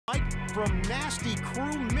from Nasty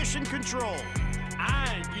Crew Mission Control.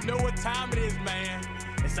 Aye, you know what time it is, man.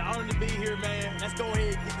 It's an honor to be here, man. Let's go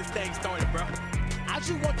ahead and get this thing started, bro. I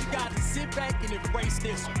just want you guys to sit back and embrace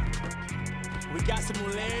this one. We got some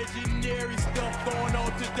legendary stuff going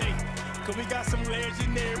on today, because we got some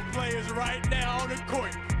legendary players right now on the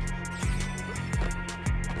court.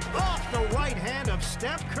 Off the right hand of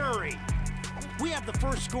Steph Curry. We have the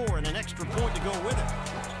first score and an extra point to go with it.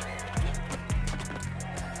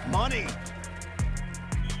 Money.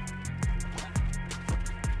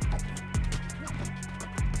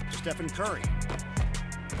 Stephen Curry.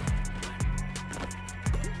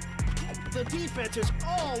 The defense is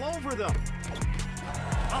all over them.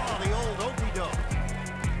 Oh, the old okey-doke.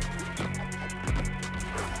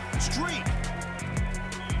 Streak.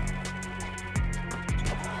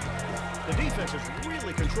 The defense is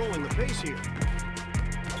really controlling the pace here.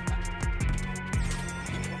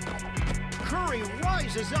 Curry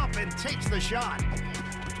rises up and takes the shot.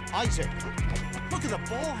 Isaac, look at the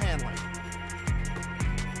ball handling.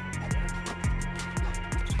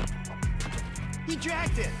 He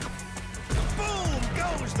jacked it. Boom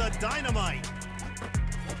goes the dynamite.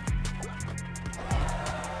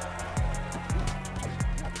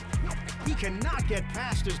 He cannot get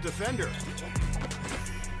past his defender.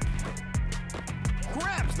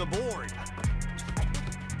 Grabs the board.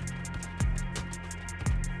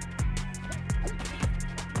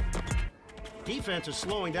 Defense is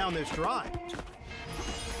slowing down this drive.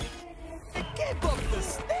 Give up the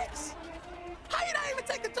sticks. How you not even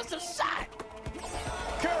taking just a shot?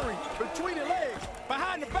 Curry, between the legs,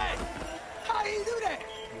 behind the back. How you do that?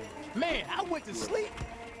 Man, I went to sleep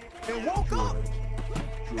and woke up,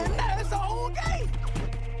 and now it's the whole game.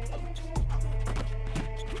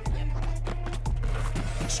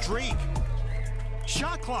 Streak.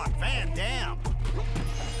 Shot clock, Van Dam.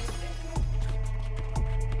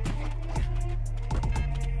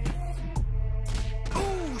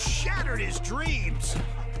 Ooh, shattered his dreams.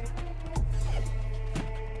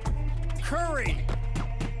 Curry.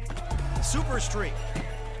 Super streak.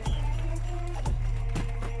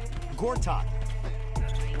 Gortat.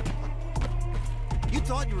 You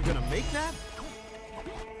thought you were gonna make that?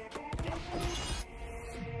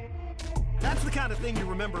 That's the kind of thing you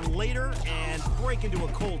remember later and break into a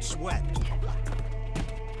cold sweat.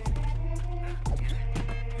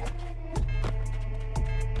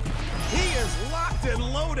 He is locked and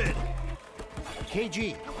loaded.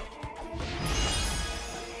 KG.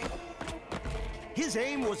 His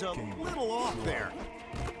aim was a little off there.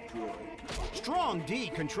 Strong D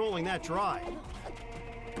controlling that drive.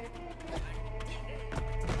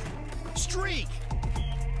 Streak.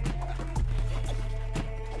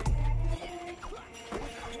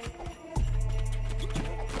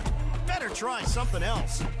 Better try something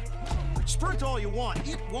else. Sprint all you want,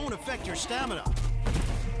 it won't affect your stamina.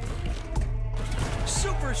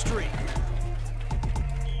 Super streak.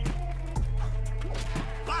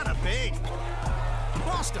 Bada bing.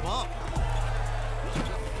 Crossed him up.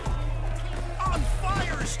 On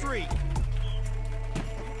fire streak.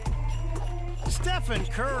 Stephen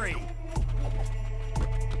Curry.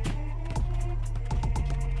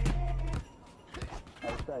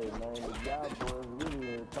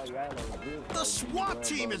 The SWAT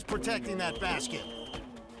team is protecting that basket.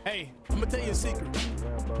 Hey, I'm gonna tell you a secret.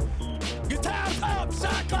 Your time's up,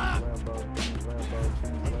 shot clock!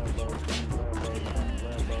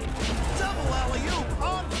 Double alley-oop,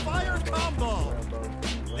 on fire combo.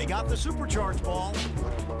 They got the supercharged ball.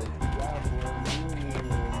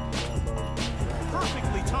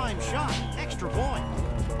 Perfectly timed shot, extra point.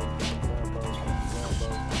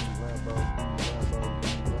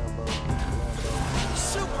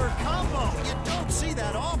 Super combo, you don't see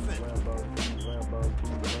that often.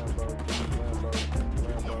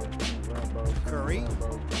 Curry.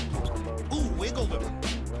 Ooh, wiggled him.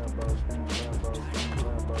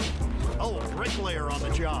 Oh, a bricklayer on the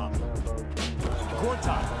job.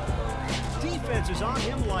 Gortat. Defense is on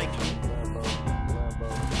him like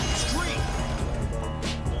streak.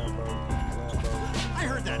 I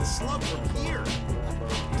heard that slug from here.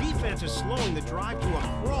 Defense is slowing the drive to a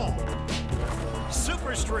crawl.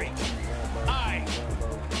 Super streak. All right,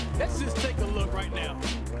 let's just take a look right now.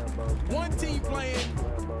 One team playing,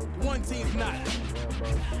 one team's not.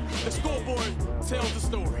 The scoreboard tells the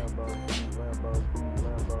story.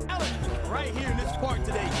 Alex, right here in this park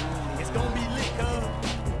today, it's gonna be lit, huh?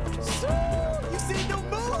 So, you see them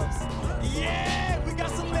moves? Yeah, we got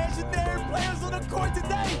some legendary players on the court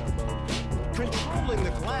today. Controlling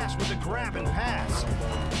the glass with a grab and pass.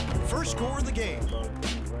 First score of the game.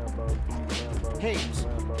 Hayes.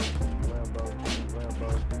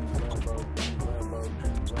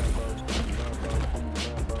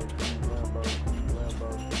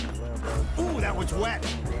 it's wet.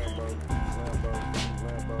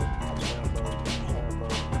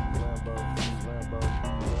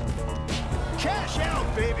 Cash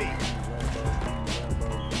out, baby.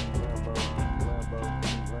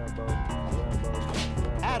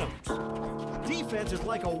 Adams. Defense is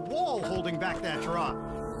like a wall holding back that drop.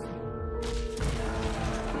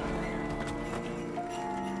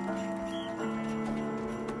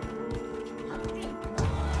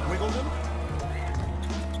 Wiggledon.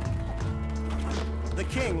 The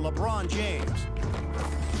King, LeBron James.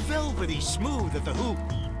 Velvety smooth at the hoop.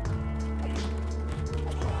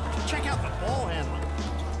 Check out the ball handling.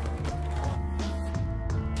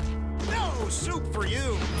 No soup for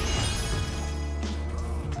you.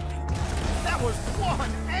 That was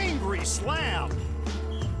one angry slam.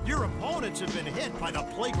 Your opponents have been hit by the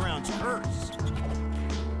playground's curse.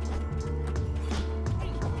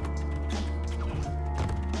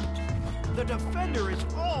 The defender is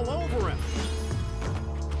all over him.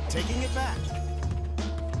 Taking it back.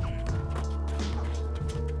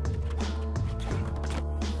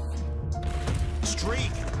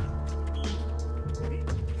 Streak.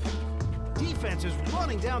 Defense is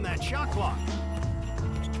running down that shot clock.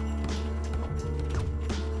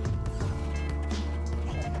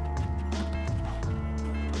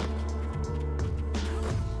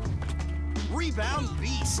 Rebound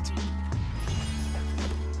beast.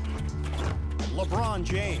 LeBron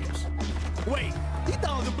James. Wait, you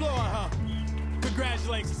thought it was a blowout, huh?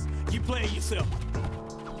 Congratulations, you played yourself.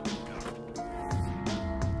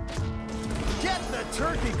 Get the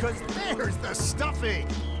turkey, because there's the stuffing.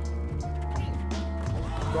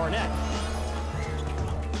 Garnett.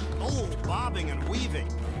 Oh, bobbing and weaving.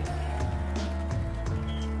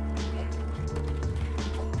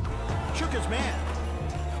 Shook his man.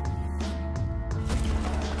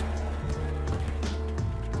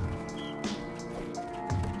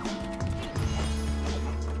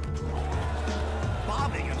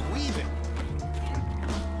 Bobbing and weaving.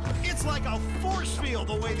 It's like a force field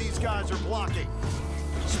the way these guys are blocking.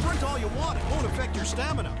 Sprint all you want, it won't affect your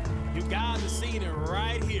stamina. You guys have seen it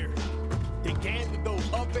right here. The game can go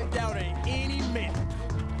up and down at any minute.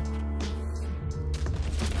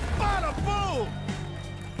 Bada boom!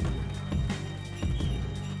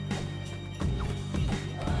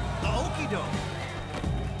 The okey doke.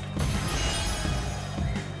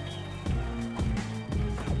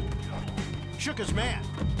 Shook his man.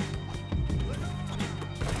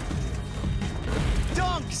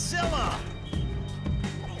 Dunkzilla!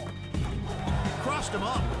 Crossed him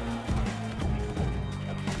up.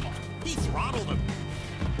 He throttled him.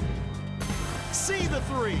 See the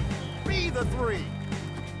three. Be the three.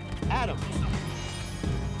 Adams.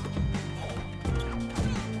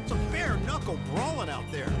 It's a bare knuckle brawling out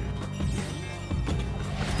there.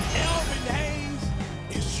 Elvin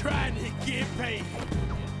Hayes is trying to get paid.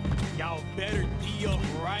 Y'all better D up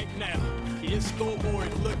right now. His scoreboard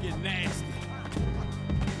is looking nasty.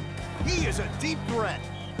 He is a deep threat.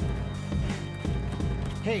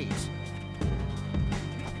 Hayes.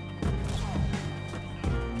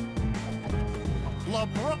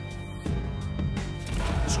 LeBron.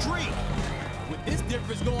 Streak. With this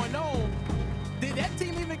difference going on, did that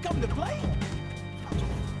team even come to play?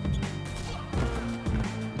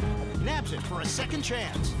 Nabs it for a second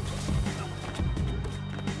chance.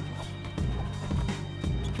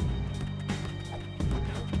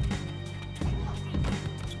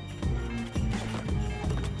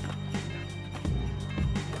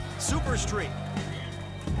 Super streak.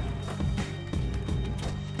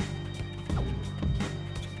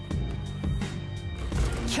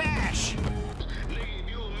 Cash.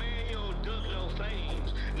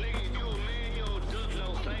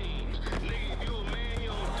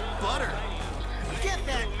 Butter. Get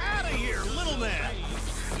that out of here, little man.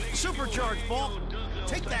 Supercharged ball.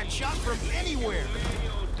 Take that shot from anywhere.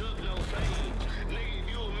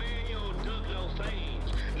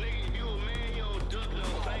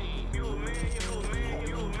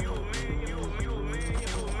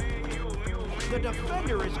 The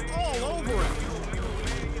defender is all over him.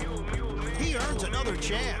 He earns another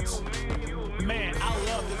chance. Man, I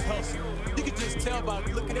love this hustle. You can just tell by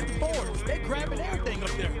looking at the boards. They're grabbing everything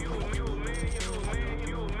up there.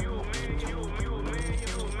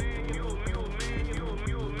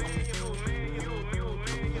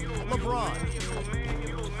 LeBron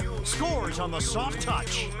scores on the soft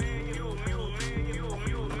touch.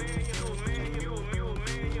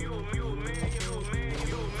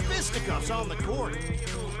 Fisticuffs on the court.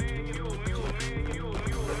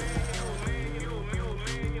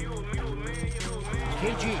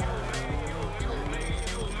 KG.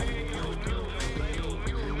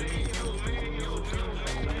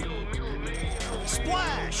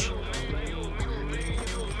 cash.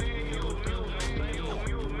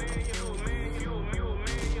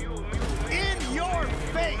 In your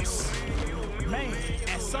face. Man,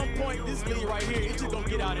 at some point, this lead right here, it's just gonna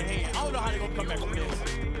get out of hand. I don't know how they're gonna come back from this.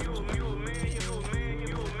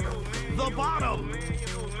 The bottom.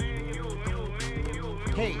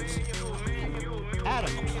 Hayes.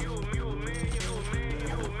 Adams.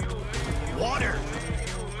 Water.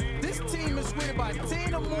 This team is winning by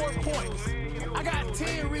 10 or more points. I got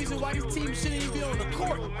 10 reasons why this team shouldn't even be on the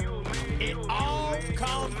court. It all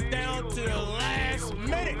comes down to the last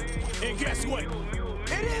minute. And guess what?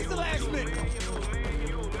 It is the last minute.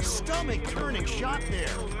 Stomach turning shot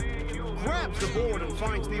there. Grabs the board and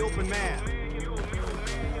finds the open man.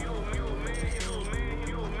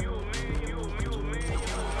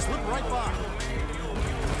 Slip right by.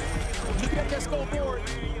 Look at that scoreboard.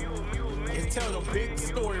 It's telling a big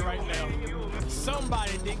story right now.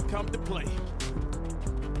 Somebody didn't come to play.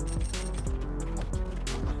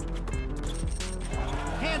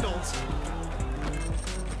 Handles.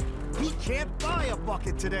 He can't buy a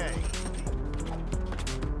bucket today.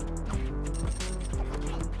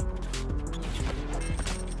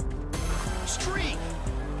 Streak.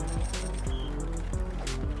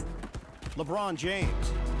 LeBron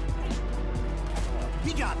James.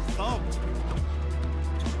 He got thumped.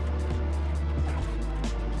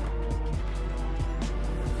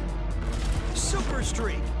 Super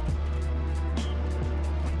streak.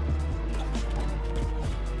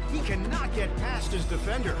 He cannot get past his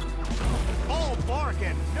defender. All bark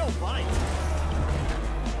and no bite.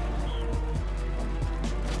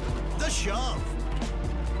 The shove.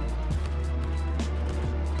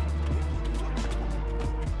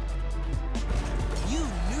 You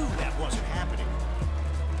knew that wasn't happening.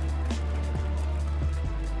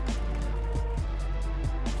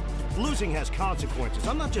 Losing has consequences.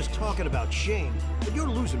 I'm not just talking about shame, but you're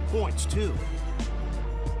losing points too.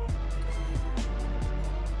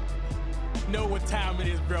 Know what time it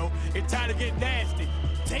is, bro. It's time to get nasty.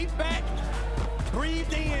 Take back,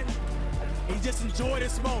 breathe in, and just enjoy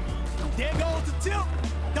this moment. There goes the tip.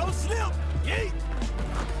 Don't slip. Yeet.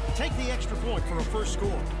 Take the extra point for a first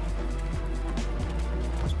score.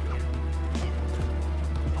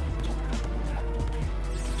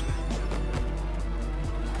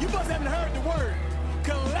 You must haven't heard the word.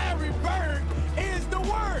 Larry Bird is the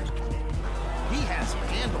word. He has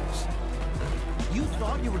handles. You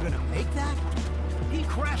thought you were going to make that? He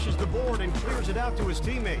crashes the board and clears it out to his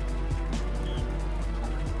teammate.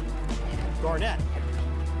 Garnett.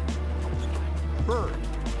 Bird.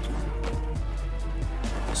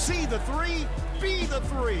 See the three, be the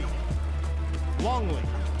three. Longley.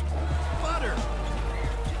 Butter.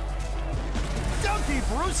 Donkey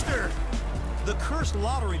Brewster. The cursed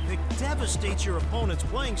lottery pick devastates your opponent's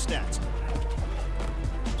playing stats.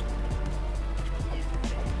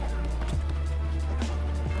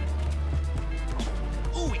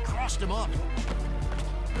 Ooh, he crossed him up.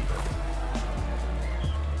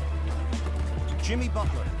 Jimmy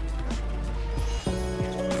Butler.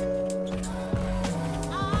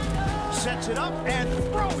 Sets it up and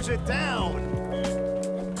throws it down.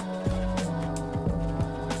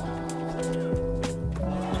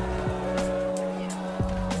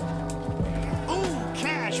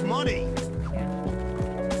 Money.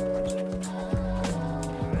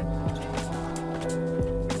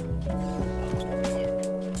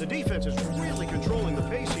 The defense is really controlling the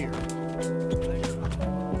pace here.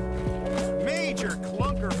 Major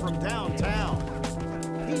clunker from downtown.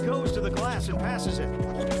 He goes to the glass and passes it.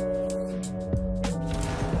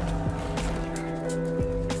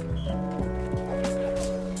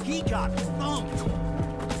 He got thumped.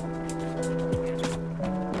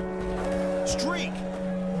 Streak.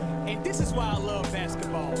 And this is why I love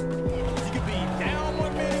basketball. You can be down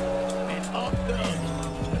 1 minute and up the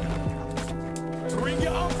other. Bring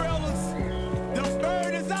your umbrellas. The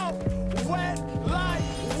bird is out. Wet like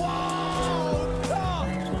water.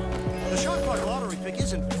 The shot clock lottery pick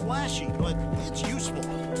isn't flashy, but it's useful.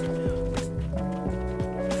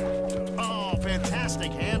 Oh,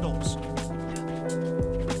 fantastic handles.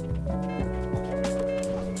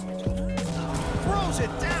 Throws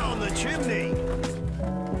it down the chimney.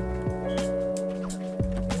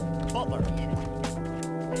 Butler.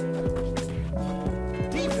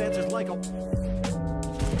 Defense is like a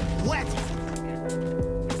wet.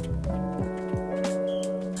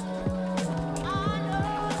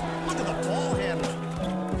 Look at the ball handling.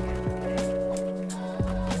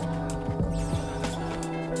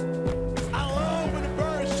 I love when the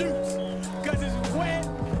bird shoots because it's wet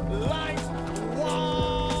like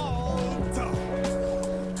water.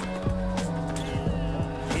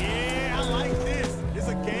 Yeah, I like this. It's a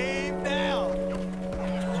game.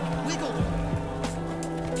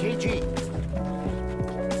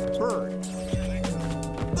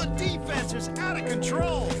 defense is out of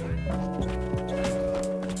control.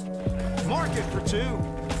 Mark it for 2.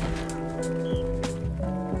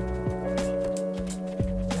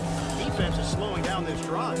 Defense is slowing down this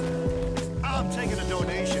drive. I'm taking a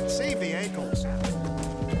donation. Save the ankles.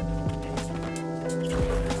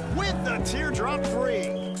 With the teardrop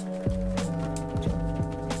 3.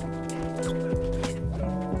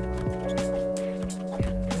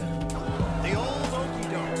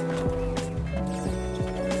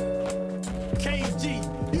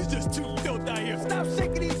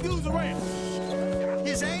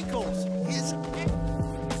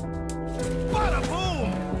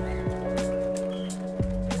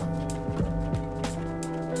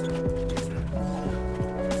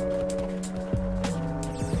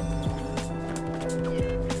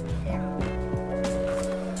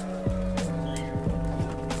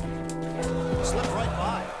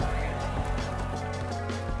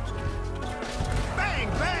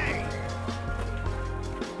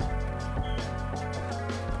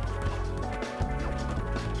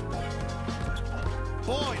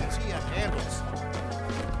 Boy, does he have handles.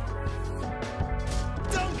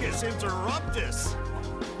 Dunkus interruptus.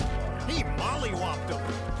 He mollywopped him.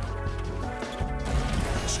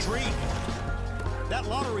 Streak. That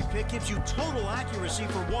lottery pick gives you total accuracy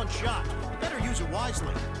for 1 shot. Better use it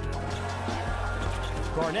wisely.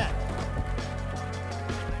 Garnett.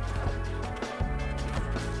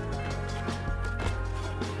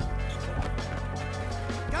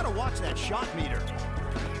 Gotta watch that shot meter.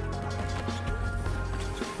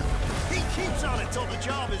 Keeps on it till the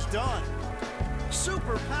job is done.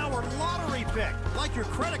 Super power lottery pick. Like your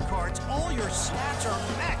credit cards, all your stats are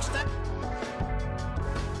maxed.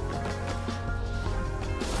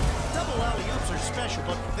 Double alley-oops are special,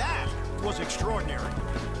 but that was extraordinary.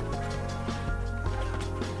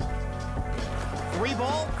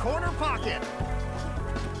 3-ball corner pocket.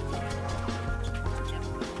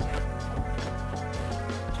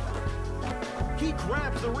 He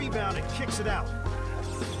grabs the rebound and kicks it out.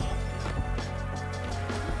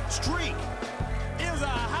 Streak. It was a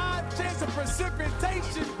high chance of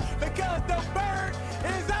precipitation because the bird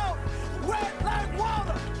is out wet like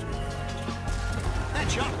water.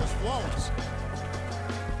 That shot was flawless.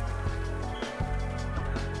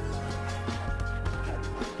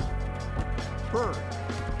 Bird.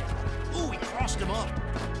 Ooh, he crossed him up.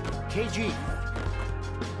 KG.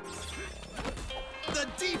 The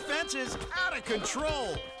defense is out of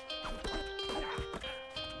control.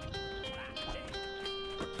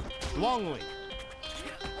 Longley.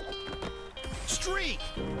 Streak.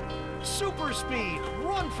 Super speed.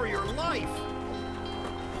 Run for your life.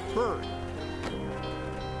 Bird.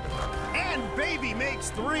 And Baby makes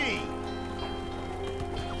 3.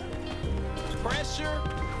 Pressure,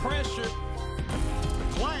 pressure.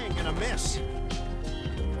 Clang and a miss.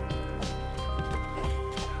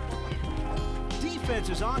 Defense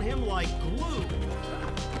is on him like glue.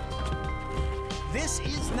 This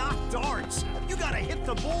is not darts. You gotta hit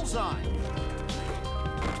the bullseye.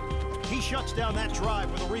 He shuts down that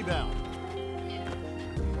drive with a rebound.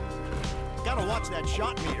 Gotta watch that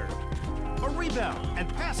shot meter. A rebound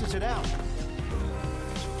and passes it out.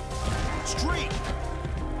 Streak.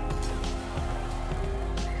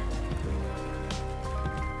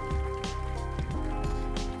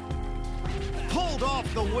 Pulled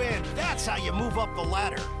off the win. That's how you move up the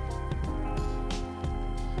ladder.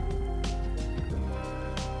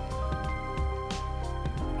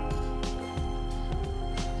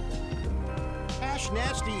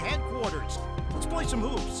 Nasty headquarters. Let's play some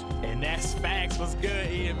hoops. And that's facts. What's good,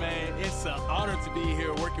 Ian, man? It's an honor to be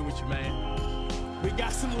here working with you, man. We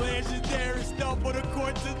got some legendary stuff on the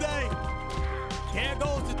court today. Here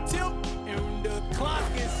goes the tip, and the clock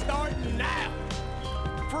is starting now.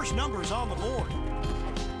 First number's on the board.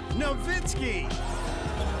 Nowitzki.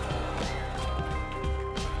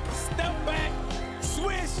 Step back,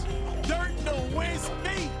 swish, dirt in the wind's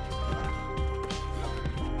feet.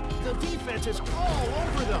 The defense is all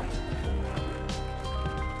over them.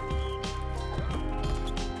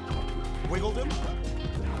 Wiggled him.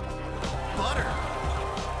 Butter.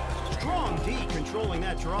 Strong D controlling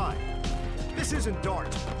that drive. This isn't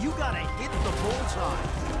darts. You gotta hit the bullseye.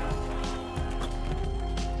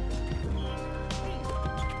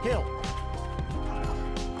 Hill.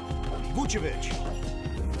 Vucevic.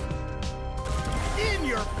 In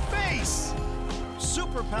your face!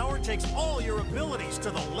 Superpower takes all your abilities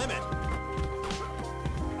to the limit.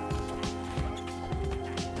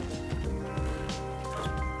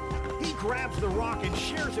 He grabs the rock and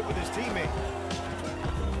shares it with his teammate.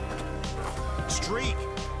 Streak.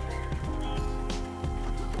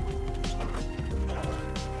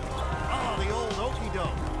 Oh, the old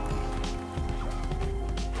okey-doke.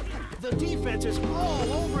 The defense is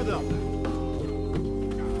all over them.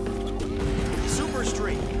 Super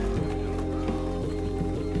Streak.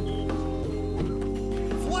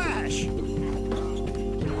 Flash.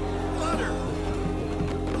 Butter.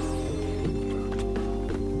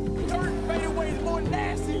 Dirt fadeaway is more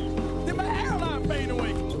nasty than my airline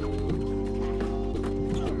fadeaway.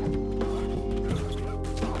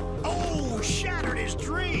 Oh, shattered his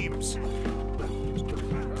dreams.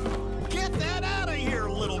 Get that out of here,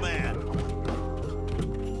 little man.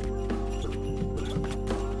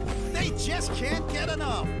 They just can't get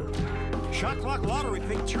enough. Shot clock lottery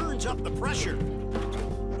pick turns up the pressure.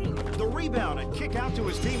 The rebound and kick out to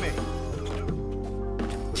his teammate.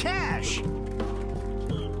 Cash.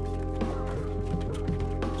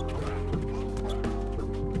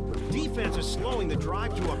 Defense is slowing the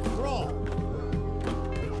drive to a crawl.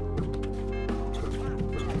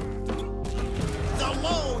 The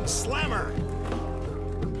lone slammer.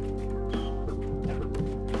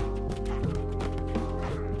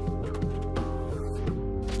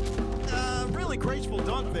 Really graceful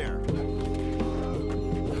dunk there.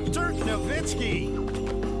 Dirk Nowitzki.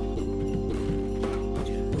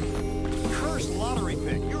 Cursed lottery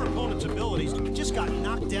pick. Your opponent's abilities just got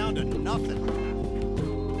knocked down to nothing.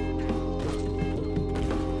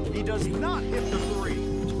 He does not hit the three.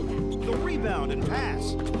 The rebound and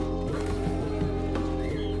pass.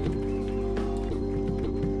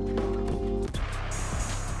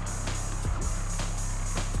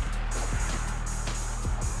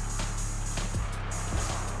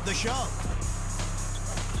 The shove.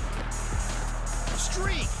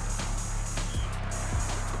 Streak.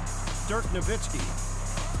 Dirk Nowitzki.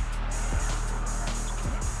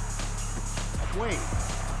 Wade.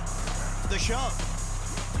 The shove.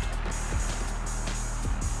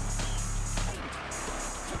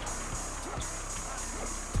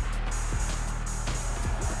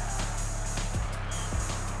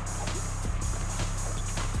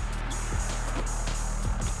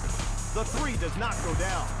 The three does not go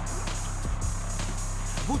down.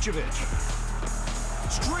 Vucevic.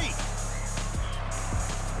 Streak.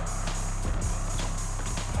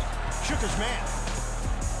 Shook his man.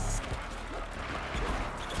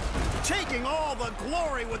 Taking all the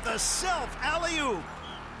glory with the self alley-oop.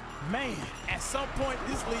 Man, at some point,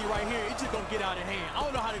 this lead right here, it's just gonna get out of hand. I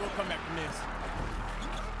don't know how they're gonna come back from this.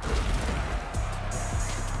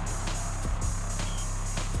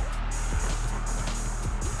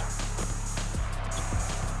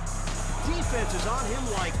 Defense is on him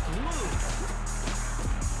like glue.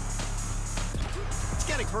 It's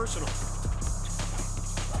getting personal.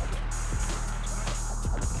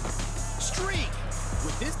 Streak.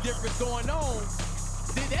 With this difference going on,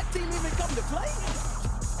 did that team even come to play?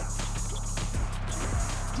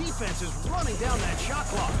 Defense is running down that shot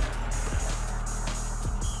clock.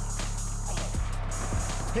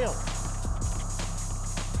 Hill.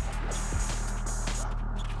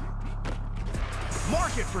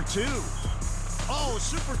 Mark it for two. Oh,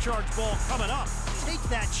 supercharged ball coming up. Take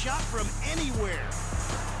that shot from anywhere.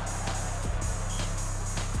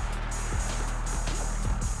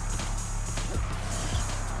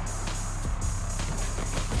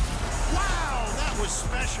 Wow, that was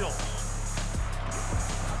special.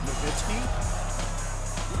 Nowitzki.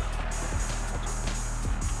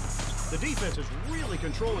 The defense is really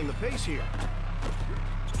controlling the pace here.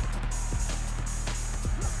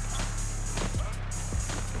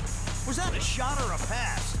 Was that a shot or a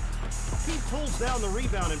pass? He pulls down the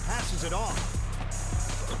rebound and passes it off.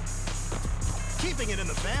 Keeping it in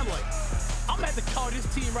the family. I'm gonna have to call this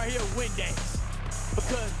team right here win dance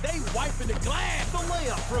because they wiping the glass. The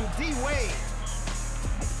layup from D-Wade.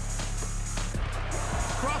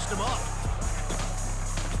 Crossed him up.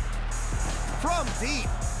 From deep.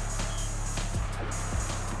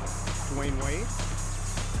 Dwayne Wade.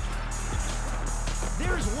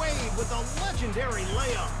 There's Wade with a legendary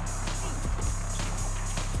layup.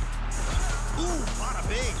 Ooh, bada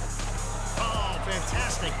bing. Oh,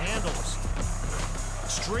 fantastic handles.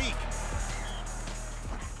 Streak.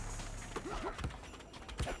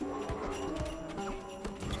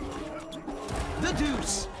 The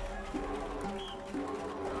deuce.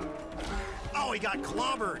 Oh, he got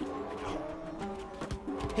clobbered.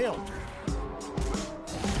 Hill.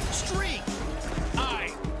 Streak. All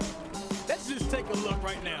right, let's just take a look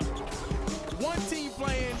right now. One team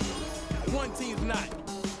playing, one team's not.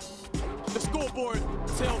 The scoreboard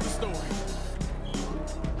tells the story.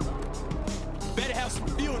 Better have some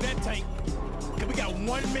fuel in that tank, because we got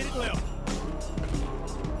 1 minute left.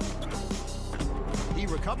 He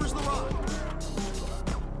recovers the rock.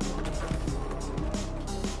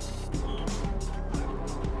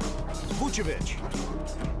 Vucevic.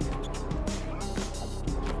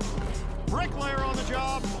 Bricklayer on the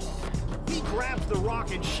job. He grabs the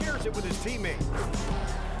rock and shares it with his teammate.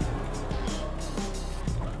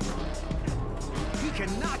 He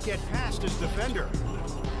cannot get past his defender.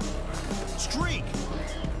 Streak.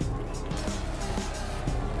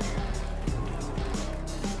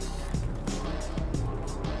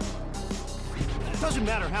 Doesn't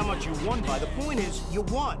matter how much you won by, the point is you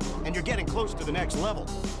won, and you're getting close to the next level.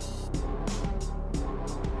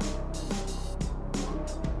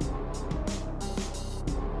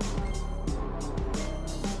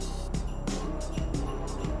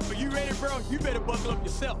 Are you ready, bro? You better buckle up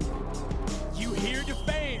yourself. You hear the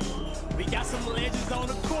fans. We got some legends on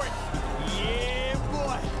the court. Yeah,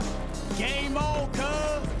 boy. Game on,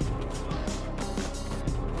 cuz.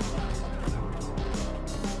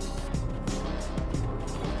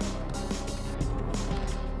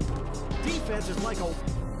 Defense is like a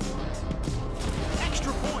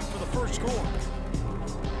extra point for the first score.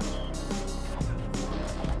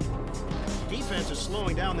 Defense is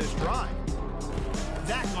slowing down this drive.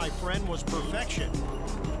 That, my friend, was perfection.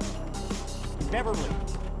 Beverly.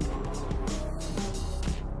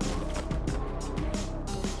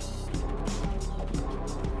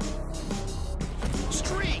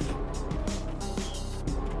 Streak.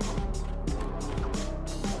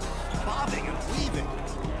 Bobbing and weaving.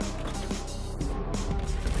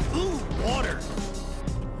 Ooh, water.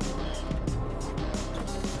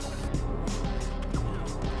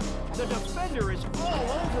 The defender is all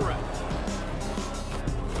over it.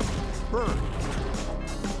 Bird.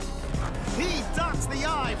 He ducks the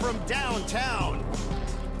eye from downtown.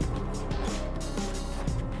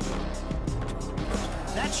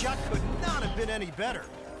 That shot could not have been any better.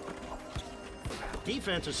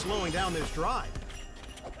 Defense is slowing down this drive.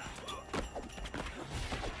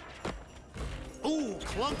 Ooh,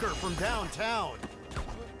 clunker from downtown.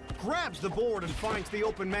 Grabs the board and finds the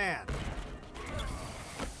open man.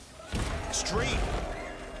 Streak.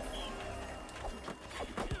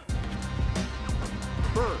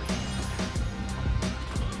 Bird.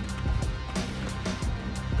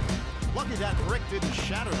 Lucky that brick didn't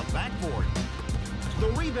shatter the backboard. The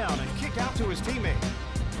rebound and kick out to his teammate.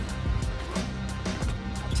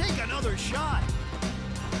 Take another shot.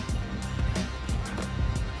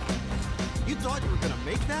 You thought you were going to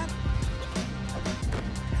make that?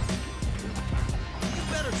 You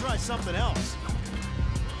better try something else.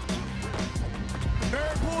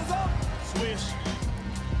 Bird pulls up. Swish.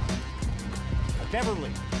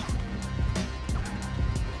 Beverly.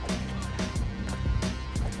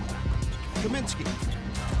 Kaminsky.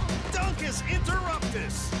 Dunkus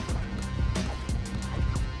interruptus.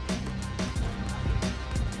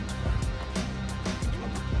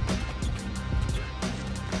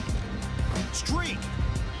 Streak.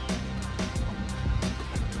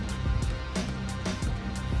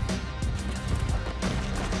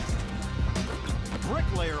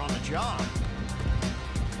 Bricklayer on the job.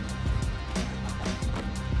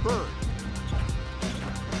 Bird.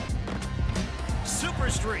 Super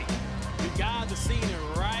streak. You guys are seeing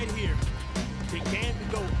it right here. The game can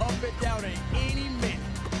go up and down at any minute.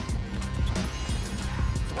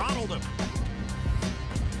 Throttled him.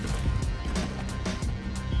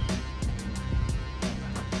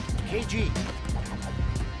 KG.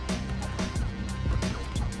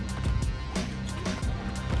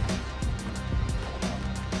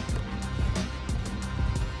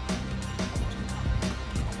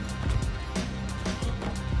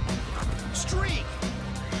 Streak.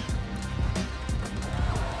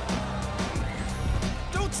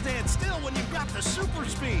 Don't stand still when you've got the super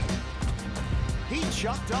speed. He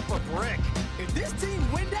chucked up a brick. If this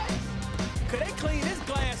team win that, could they clean this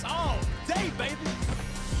glass all day, baby?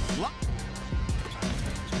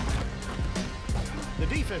 The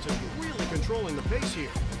defense is really controlling the pace here.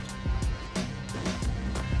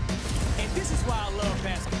 And this is why I love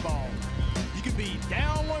basketball. You can be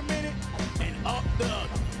down 1 minute and up the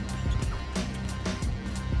other.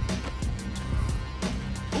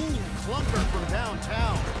 Ooh, clunker from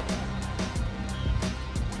downtown.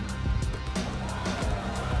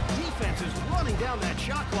 Defense is running down that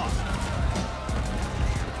shot clock.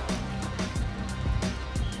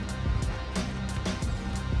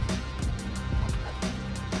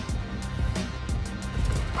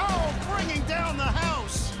 Bringing down the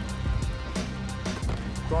house.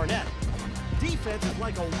 Garnett. Defense is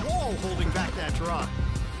like a wall holding back that drop.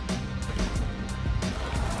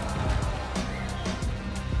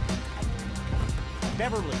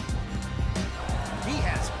 Beverly. He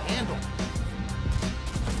has handle.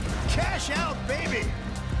 Cash out, baby.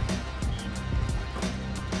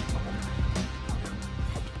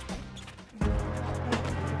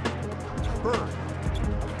 Bird.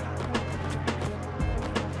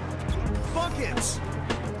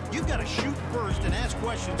 first and ask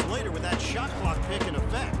questions later with that shot clock pick in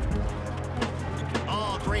effect.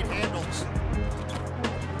 Oh, great handles.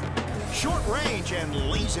 Short range and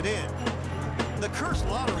lays it in. The cursed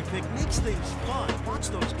lottery pick makes things fun. Watch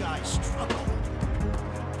those guys struggle.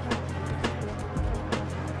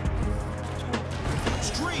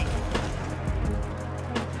 Streak.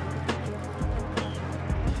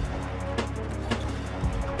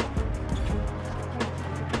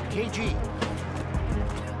 KG.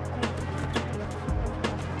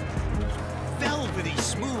 Velvety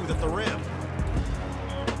smooth at the rim.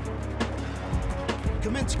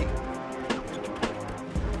 Kaminsky.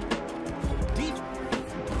 Deep.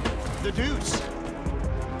 The deuce.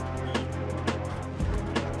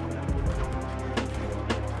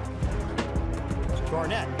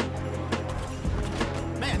 Garnett.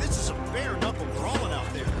 Man, this is a bare-knuckle brawling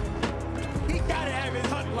out there. He gotta have his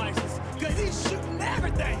hunting license, because he's shooting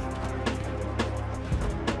everything.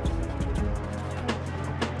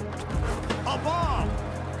 A bomb.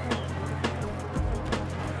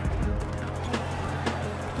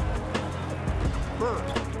 Bird.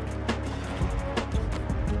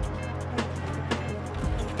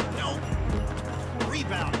 No.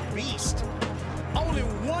 Rebound beast. Only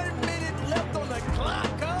 1 minute left on the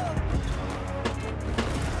clock, huh?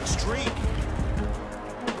 Streak.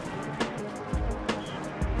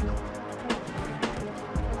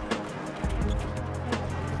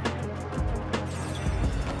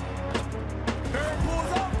 Bird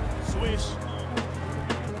pulls up, swish.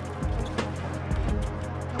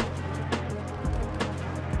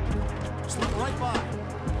 Slip right by.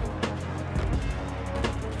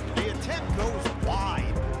 The attempt goes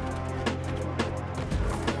wide.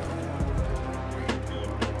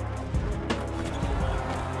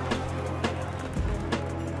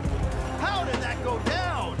 How did that go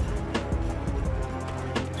down?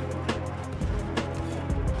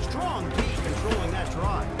 Strong D controlling that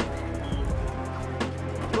drive.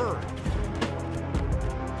 Bird.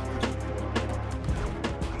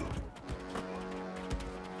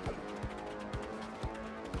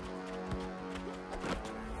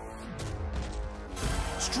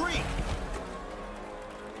 Streak.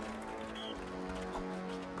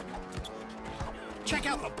 Check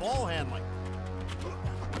out the ball handling.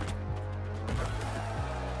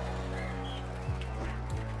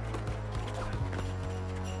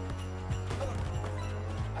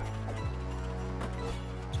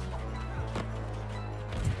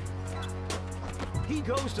 He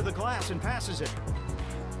goes to the glass and passes it.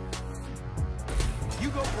 You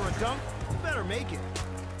go for a dunk, you better make it.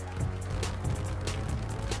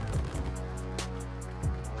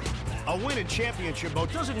 A win in championship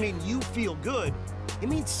mode doesn't mean you feel good. It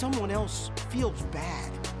means someone else feels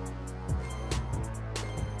bad.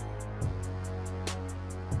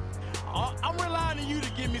 I'm relying on you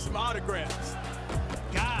to give me some autographs.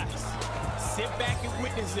 Guys, sit back and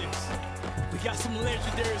witness this. We got some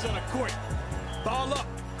legendaries on the court. Ball up.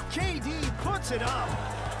 KD puts it up.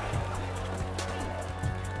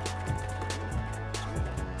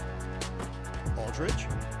 Aldridge.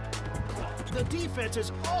 The defense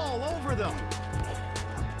is all over them.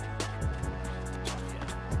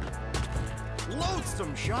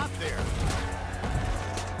 Loathsome shot there.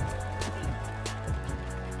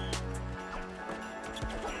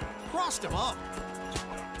 Crossed him up.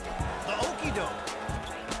 The okey doke.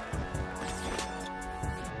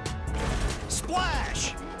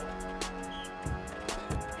 Splash!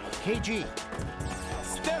 KG.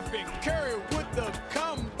 Stephen Curry with the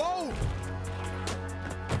combo.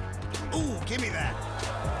 Ooh, give me that.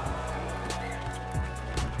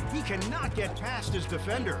 He cannot get past his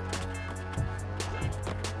defender.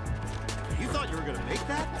 You thought you were going to make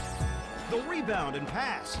that? The rebound and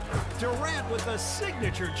pass. Durant with a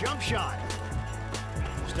signature jump shot.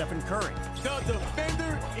 Stephen Curry. The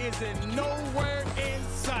defender is in nowhere in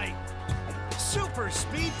sight. Super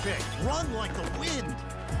speed pick. Run like the wind.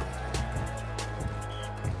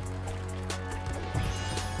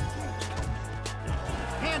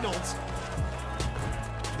 Handles.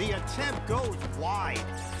 The attempt goes wide.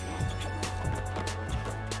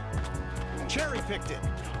 Cherry picked it.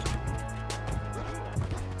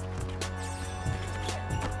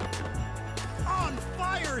 On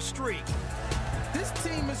fire streak. This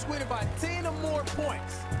team is winning by 10 or more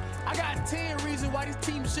points. I got 10 reasons why this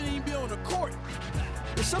team shouldn't even be on the court.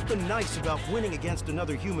 There's something nice about winning against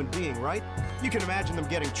another human being, right? You can imagine them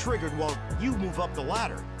getting triggered while you move up the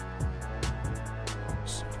ladder.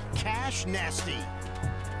 Cash nasty.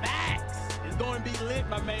 Facts. It's going to be lit,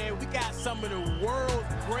 my man. We got some of the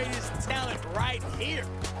world's greatest talent right here.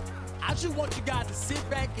 I just want you guys to sit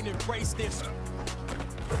back and embrace this one.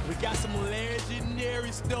 We got some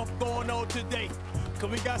legendary stuff going on today. Cause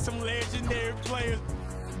we got some legendary players.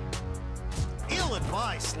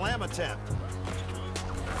 Ill-advised slam attempt.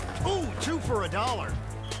 Ooh, 2 for $1.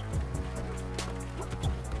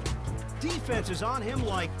 Defense is on him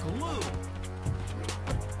like glue.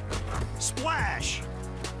 Splash!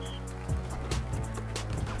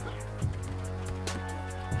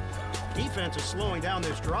 Defense is slowing down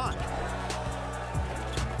this drive.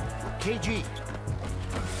 KG.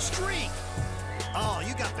 Streak! Oh,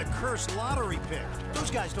 you got the cursed lottery pick.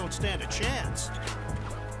 Those guys don't stand a chance.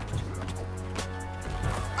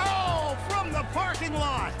 Oh, from the parking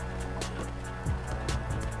lot!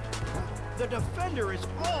 The defender is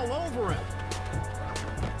all over him.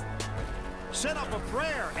 Set up a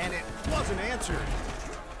prayer, and it wasn't answered.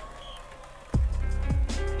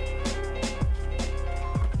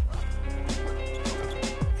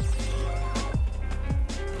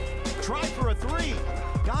 Try for a 3.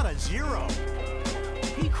 Got a 0.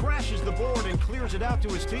 He crashes the board and clears it out to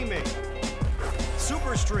his teammate.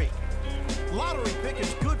 Super streak. Lottery pick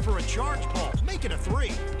is good for a charge ball. Make it a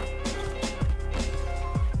 3.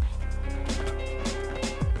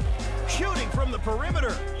 Shooting from the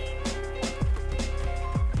perimeter.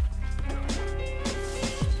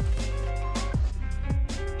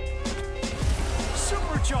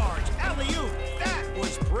 Supercharge. Alley-oop. That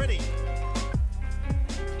was pretty.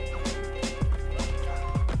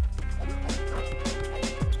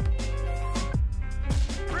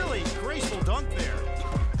 Really graceful dunk there.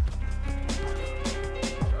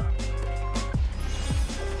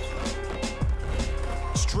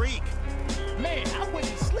 Streak. Man, I went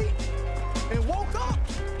to sleep and woke up,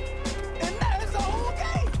 and now it's the whole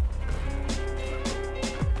game.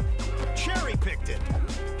 Cherry picked it.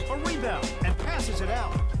 A rebound and passes it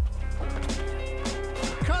out.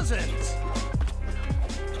 Cousins.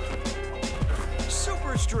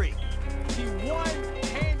 Super streak. The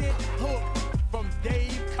one-handed hook from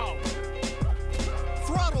Dave Collins.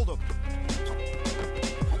 Throttled him.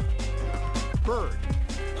 Bird.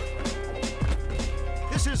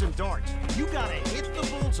 This isn't darts. You gotta hit the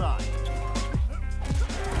bullseye.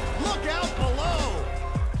 Look out below!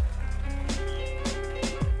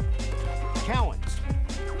 Cowens.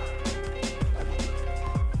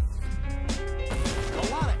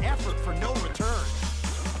 A lot of effort for no return.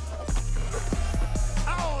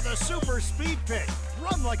 Oh, the super speed pick.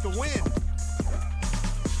 Run like the wind.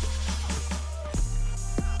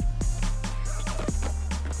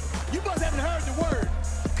 You must haven't heard the word.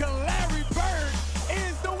 'Cause Larry Bird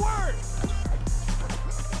is the word.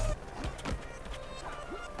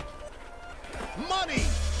 Money!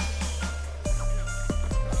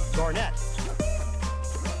 Garnett.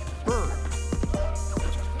 Bird.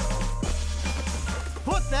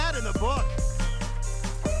 Put that in the book.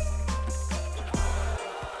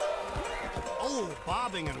 Oh,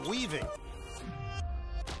 bobbing and weaving.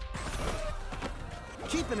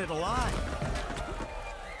 Keeping it alive.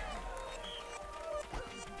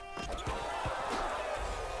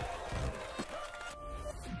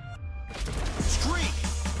 Streak.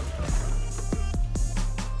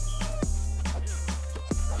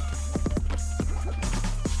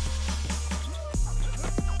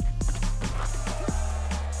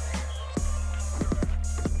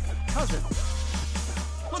 Cousins.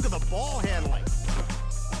 Look at the ball handling.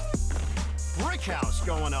 Brick house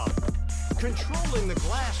going up. Controlling the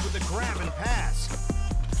glass with the grab and pass.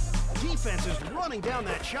 Defense is running down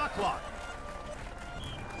that shot clock.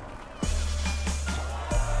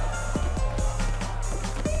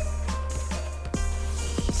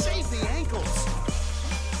 Save the ankles.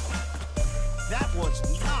 That was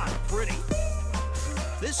not pretty.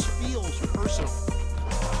 This feels personal.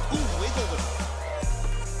 Ooh, wiggled it.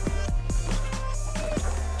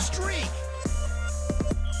 Streak.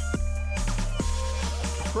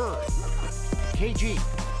 Bird. KG.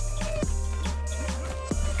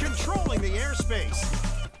 Controlling the airspace.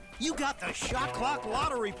 You got the shot clock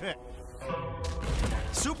lottery pick.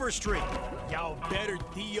 Super streak. Y'all better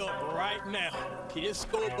D up right now. This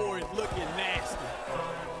scoreboard is looking nasty.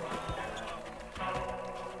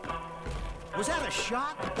 Was that a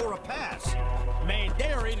shot or a pass? Man,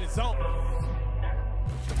 they're in the zone.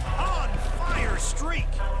 On fire streak.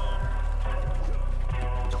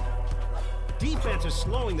 Defense is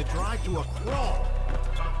slowing the drive to a crawl.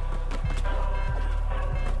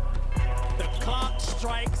 The clock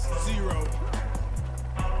strikes 0.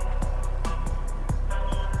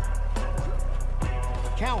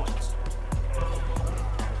 Cowens.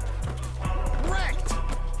 Wrecked.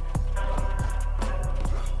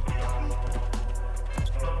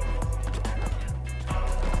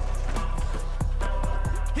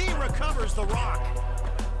 He recovers the rock.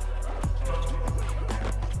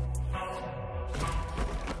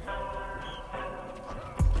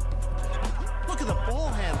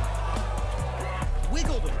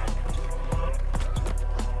 Wiggled him.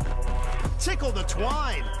 Tickle the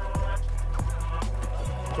twine.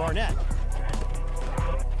 Garnett.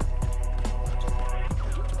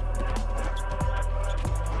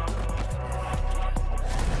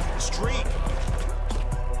 Streak.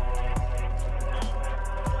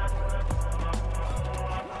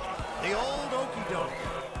 The old okey doke.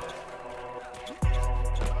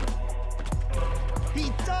 He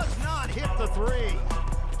does not hit the three.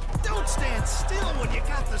 Don't stand still when you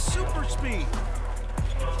got the super speed.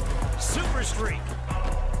 Super streak.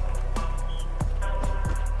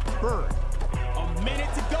 Bird. A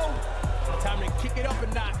minute to go. Time to kick it up a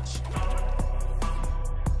notch.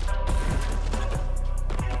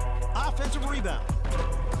 Offensive rebound.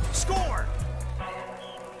 Score.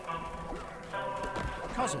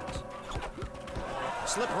 Cousins.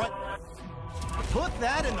 Slip right. Put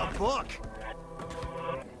that in the book.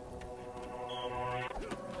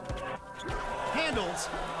 Handles.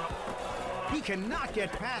 He cannot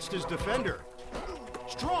get past his defender.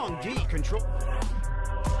 Strong D control.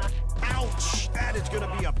 Ouch! That is going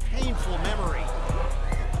to be a painful memory.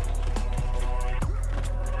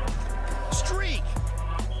 Streak.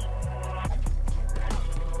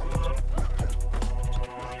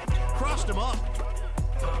 Crossed him up.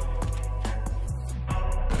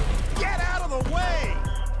 Get out of the way!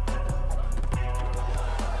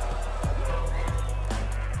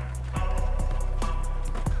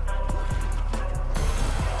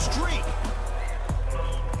 Streak.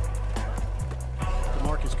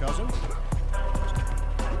 Marcus Cousins.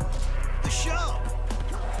 The shove.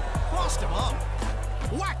 Crossed him up.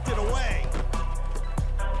 Whacked it away.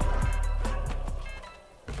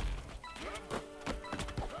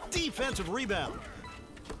 Defensive rebound.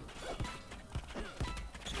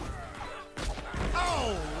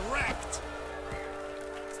 Oh, wrecked.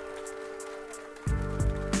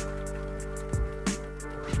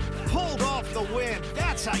 Pulled off the win.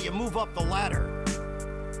 That's how you move up the ladder.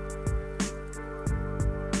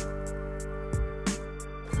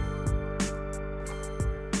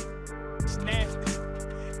 It's nasty.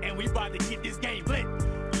 And we about to get this game lit.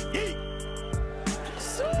 Yeet.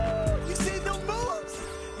 So, you see them moves?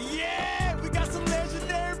 Yeah, we got some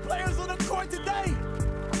legendary players on the court today.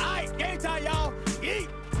 All right, game time, y'all. Yeet.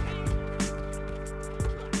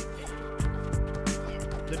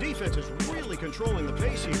 The defense is really controlling the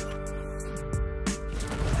pace here.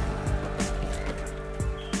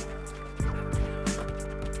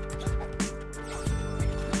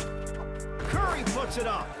 Curry puts it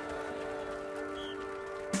up.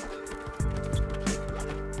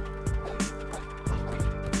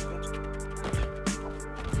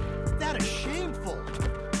 That is shameful.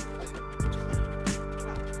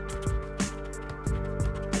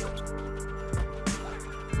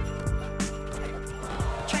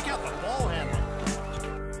 Check out the ball handling.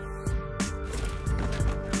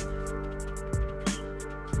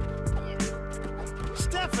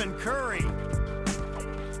 Stephen Curry.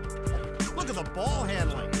 Look at the ball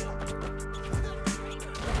handling.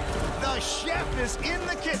 The chef is in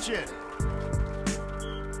the kitchen.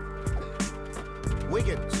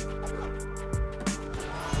 Wiggins.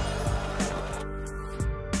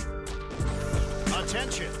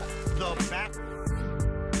 Attention, the back.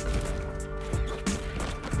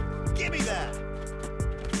 Give me that.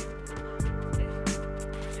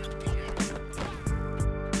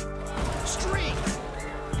 Streak.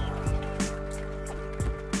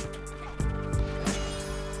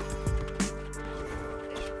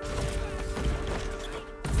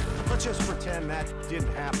 Let's just pretend that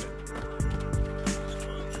didn't happen.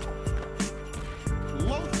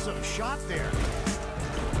 Loathsome shot there.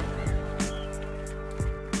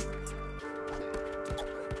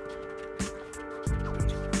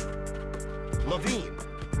 Levine.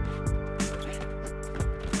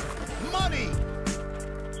 Money.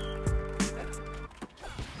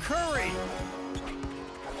 Curry.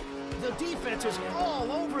 The defense is all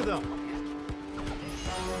over them.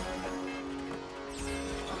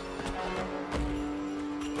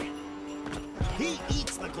 He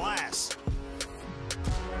eats the glass.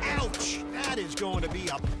 Ouch! That is going to be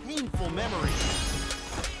a painful memory.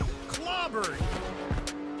 Clobbered.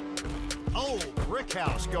 Oh, brick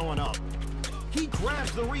house going up. He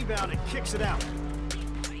grabs the rebound and kicks it out.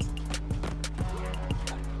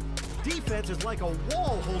 Defense is like a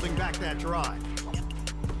wall holding back that drive.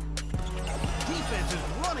 Defense is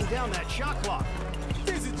running down that shot clock.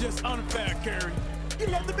 This is just unfair, Curry. You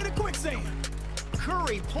left him in a quicksand.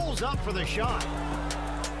 Curry pulls up for the shot.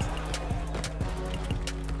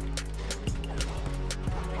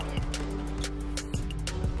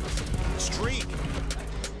 Streak.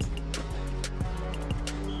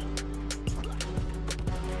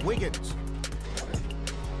 Wiggins.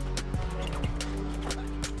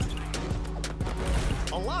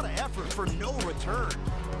 A lot of effort for no return.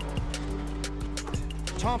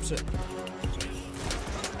 Thompson.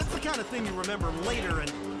 That's the kind of thing you remember later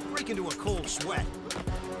and break into a cold sweat.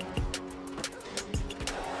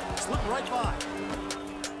 Slip right by.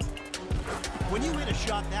 When you hit a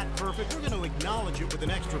shot that perfect, we're going to acknowledge it with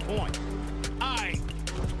an extra point. All right,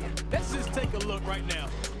 let's just take a look right now.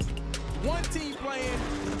 One team playing,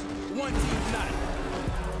 one team not.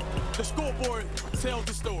 The scoreboard tells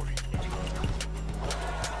the story.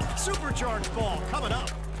 Supercharged ball coming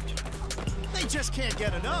up. They just can't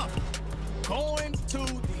get enough. Going to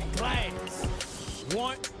the glass.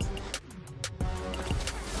 One.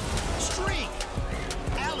 Streak.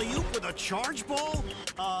 Alley-oop with a charge ball?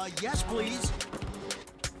 Yes, please.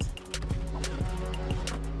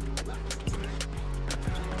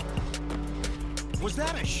 Was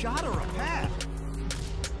that a shot or a pass?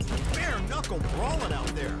 Bare knuckle brawling out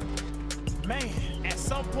there. Man, at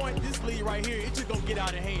some point, this lead right here, it's just gonna get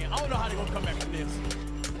out of hand. I don't know how they're gonna come back from this.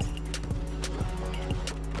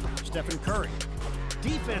 Stephen Curry.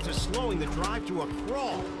 Defense is slowing the drive to a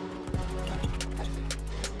crawl.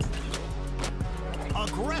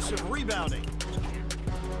 Aggressive rebounding.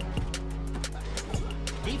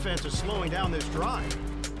 Defense is slowing down this drive.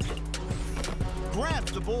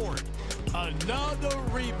 Grabs the board. Another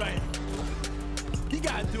rebound. He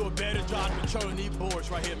got to do a better job controlling these boards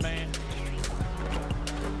right here, man.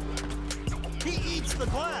 He eats the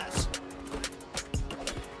glass.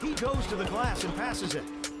 He goes to the glass and passes it.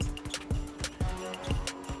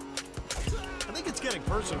 I think it's getting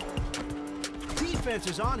personal. Defense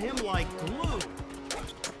is on him like glue.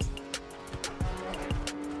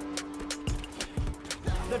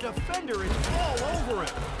 The defender is all over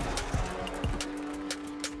him.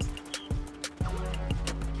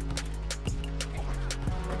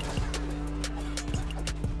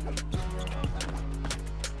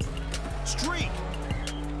 Streak.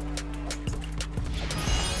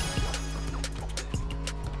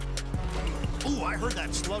 Ooh, I heard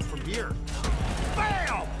that slug from here.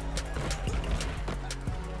 Bam!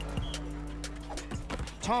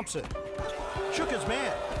 Thompson. Shook his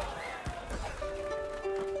man.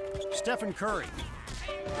 Stephen Curry.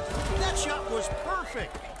 That shot was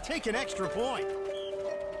perfect. Take an extra point.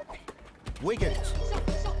 Wiggins.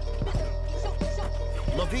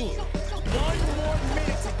 Levine. 1 more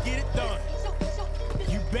minute to get it done.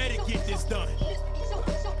 You better get this done.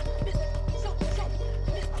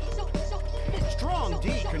 Strong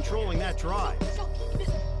D controlling that drive.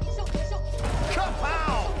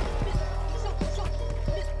 Kapow!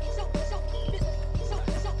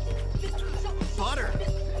 Butter.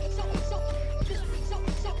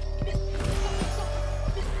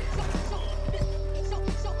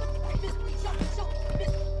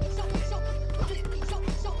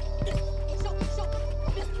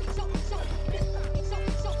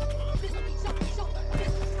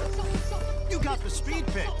 You got the speed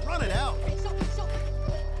pick. Run it out.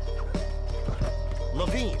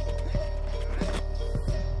 Levine.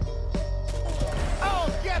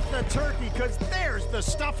 Oh, get the turkey, because there's the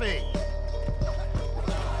stuffing.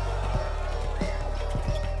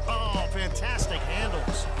 Oh, fantastic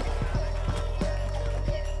handles.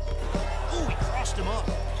 Ooh, he crossed him up.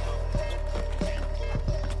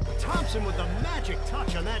 Thompson with the magic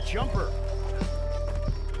touch on that jumper.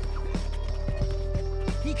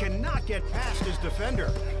 He cannot get past his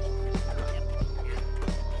defender.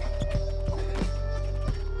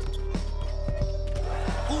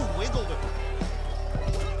 Ooh, wiggled him.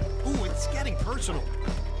 Ooh, it's getting personal.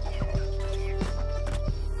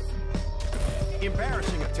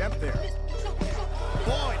 Embarrassing attempt there.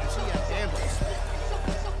 Boy, does he have handles.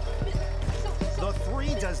 The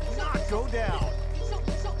three does not go down.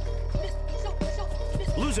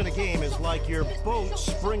 Losing a game is like your boat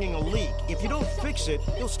springing a leak. If you don't fix it,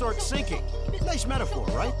 you'll start sinking. Nice metaphor,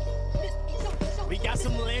 right? We got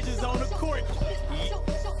some legends on the court.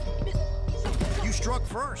 You struck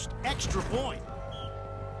first. Extra point.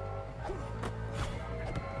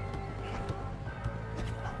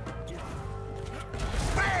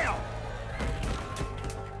 Bam!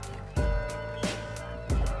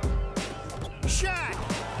 Shot!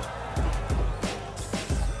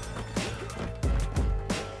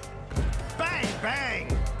 Bang, bang!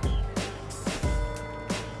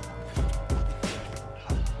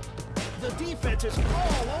 The defense is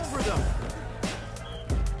all over them.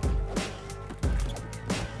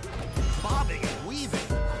 Bobbing and weaving.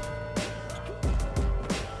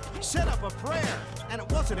 Set up a prayer, and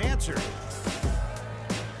it wasn't answered.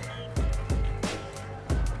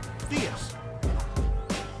 Theus.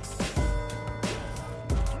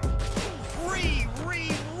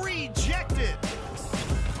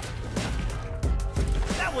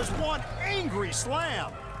 was one angry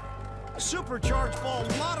slam. Supercharged ball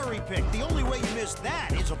lottery pick. The only way you miss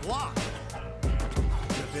that is a block.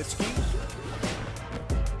 Nowitzki.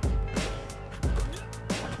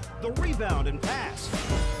 The rebound and pass.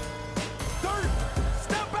 Third,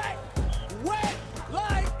 step back, wet,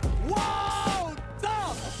 like, whoa,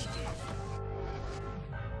 dump.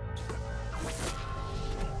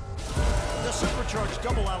 The supercharged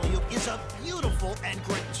double alley-oop is a beautiful and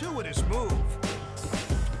gratuitous move.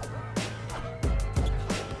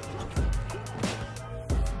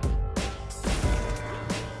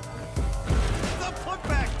 The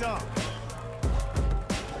putback dunk.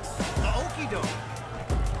 The okey-doke.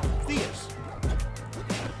 Theus.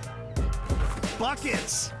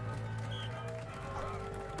 Buckets.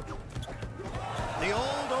 The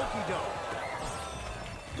old okey-doke.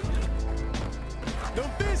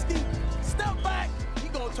 Nowitzki, step back. He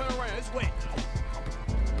gonna turn around. It's wet.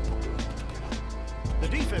 The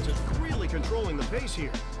defense is really controlling the pace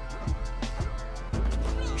here.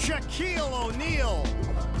 Shaquille O'Neal.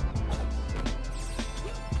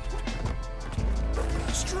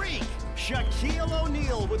 Streak. Shaquille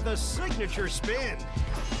O'Neal with the signature spin.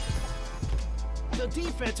 The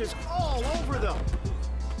defense is all over them.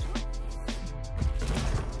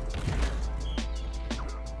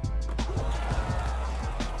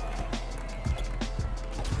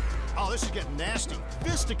 Oh, this is getting nasty.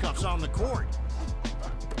 Fisticuffs on the court.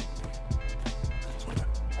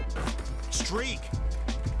 Streak.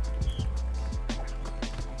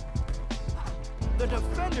 The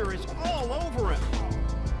defender is all over him.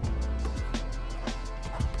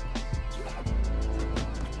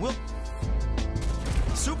 Will.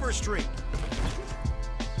 Super streak.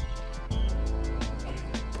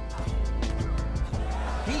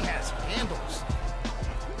 He has handles.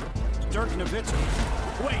 Dirk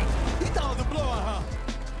Nowitzki. Wait, he thought it was a blowout, huh?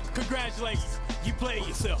 Congratulations, you played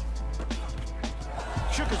yourself.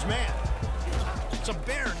 Shook his man. It's a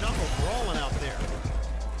bare knuckle brawling out there.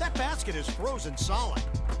 That basket is frozen solid.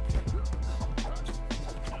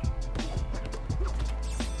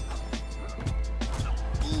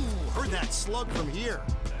 Ooh, heard that slug from here.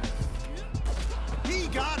 He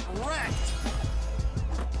got wrecked.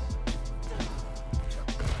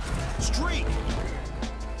 Streak.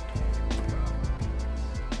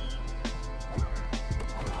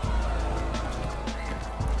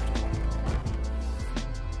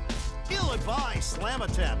 Ill-advised slam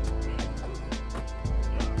attempt.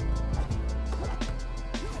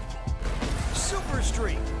 Super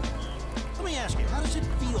streak. Let me ask you, how does it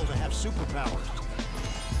feel to have superpowers?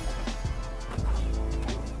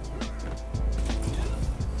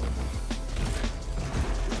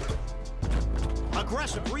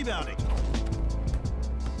 Aggressive rebounding.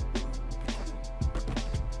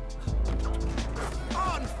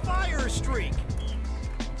 On fire streak.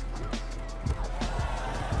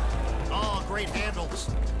 Oh, great handles.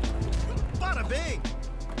 Bada bing.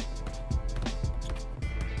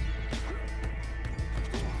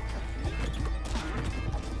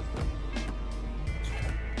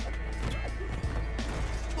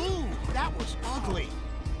 Ooh, that was ugly.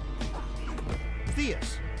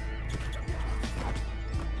 Theus.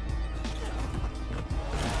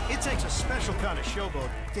 It takes a special kind of showboat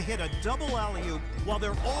to hit a double alley-oop while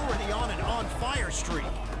they're already on an on-fire streak.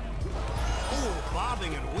 Ooh,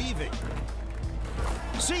 bobbing and weaving.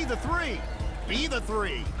 See the three, be the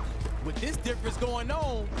three. With this difference going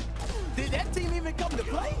on, did that team even come to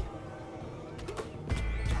play?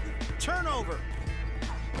 Turnover.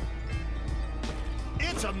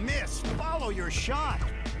 It's a miss. Follow your shot.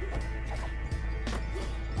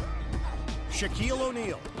 Shaquille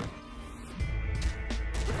O'Neal.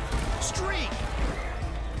 Streak.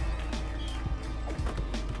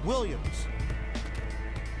 Williams.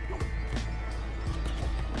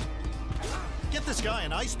 Get this guy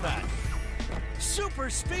an ice pack. Super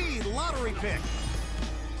speed lottery pick.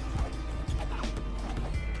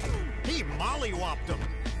 He mollywopped him.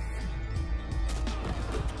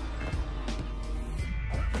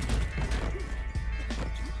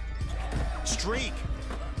 Streak.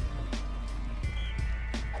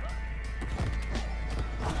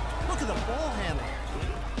 Look at the ball handle.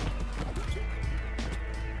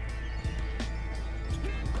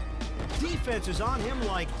 Defense is on him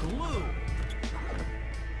like glue.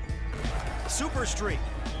 Super streak.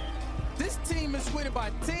 This team is winning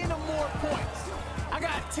by 10 or more points. I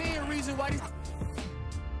got 10 reasons why these...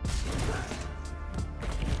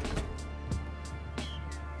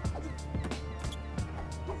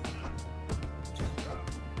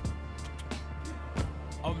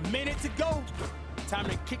 A minute to go. Time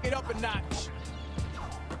to kick it up a notch.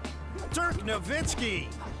 Dirk Nowitzki.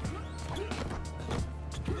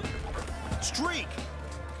 Streak.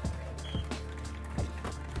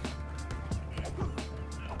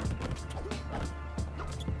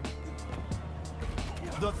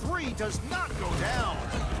 The 3 does not go down.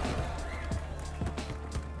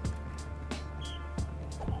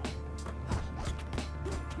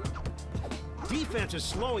 Defense is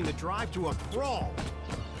slowing the drive to a crawl.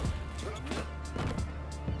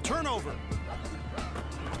 Turnover.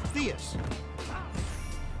 Theus.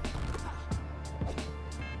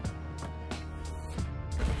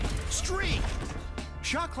 Streak.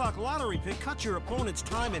 Shot clock lottery pick cuts your opponent's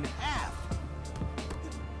time in half.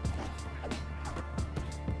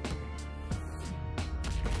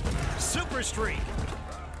 Super streak.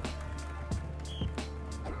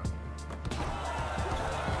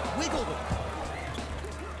 Wiggled him.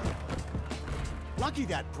 Lucky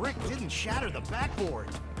that brick didn't shatter the backboard.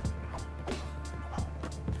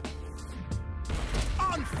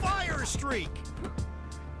 On fire streak.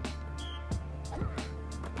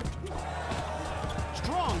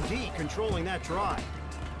 Strong D controlling that drive.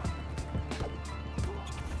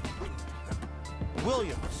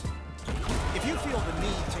 Williams. If you feel the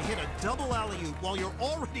need to hit a double alley-oop while you're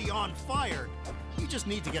already on fire, you just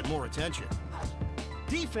need to get more attention.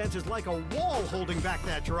 Defense is like a wall holding back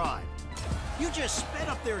that drive. You just sped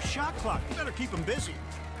up their shot clock. You better keep them busy.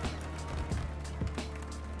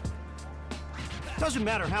 Doesn't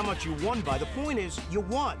matter how much you won by. The point is, you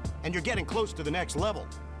won, and you're getting close to the next level.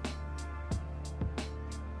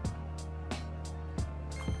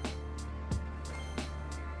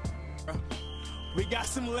 We got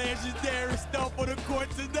some legendary stuff on the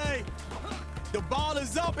court today. The ball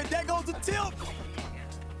is up, and there goes the tip.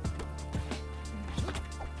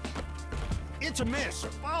 It's a miss.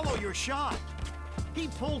 Follow your shot. He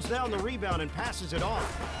pulls down the rebound and passes it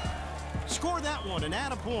off. Score that one and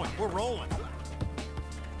add a point. We're rolling.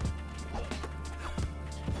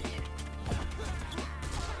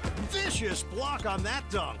 Vicious block on that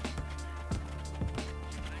dunk.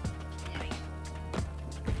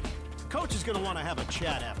 Coach is going to want to have a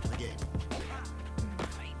chat after the game.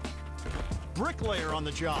 Bricklayer on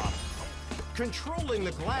the job. Controlling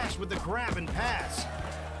the glass with the grab and pass.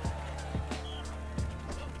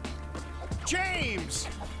 James!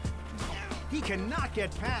 He cannot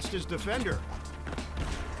get past his defender.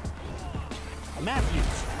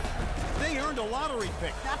 Matthews. They earned a lottery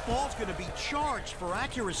pick. That ball's going to be charged for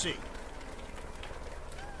accuracy.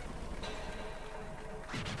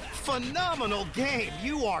 Phenomenal game.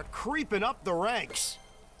 You are creeping up the ranks.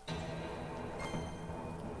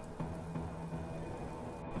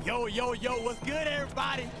 Yo, yo, yo, what's good,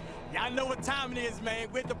 everybody? Y'all know what time it is, man.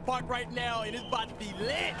 We're at the park right now, and it's about to be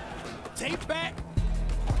lit. Take back,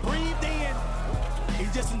 breathe in,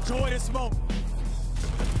 and just enjoy this moment.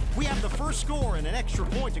 We have the first score and an extra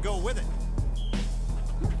point to go with it.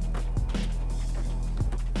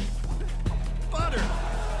 Butter.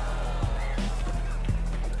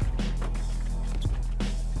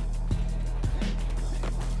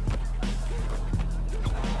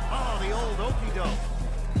 Oh, the old okey-doke.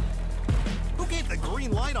 Who gave the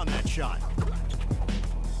green light on that shot?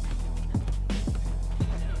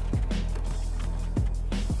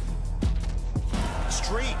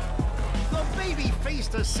 Streak. The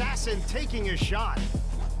baby-faced assassin taking a shot.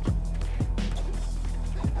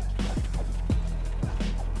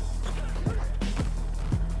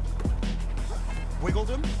 Wiggled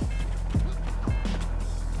him.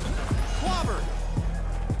 Clobbered.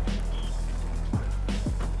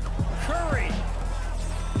 Curry.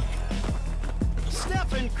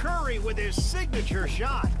 Stephen Curry with his signature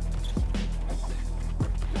shot.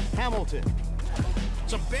 Hamilton.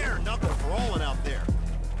 It's a bare knuckle brawling out there.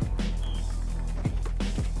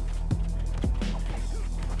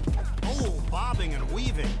 Oh, bobbing and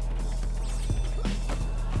weaving.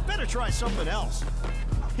 Better try something else.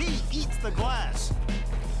 He eats the glass.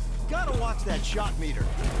 Gotta watch that shot meter.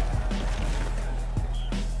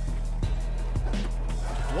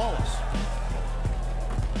 Wallace.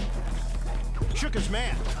 Shook his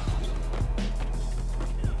man.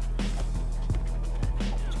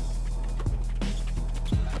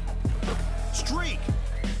 Streak.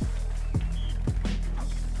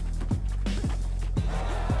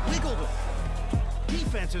 Wiggled him.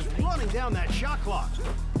 Defense is running down that shot clock.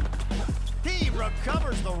 He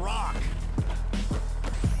recovers the rock.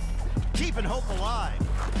 Keeping hope alive.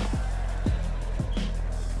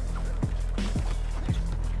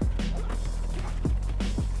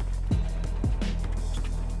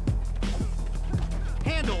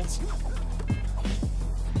 Handles.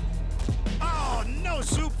 Oh, no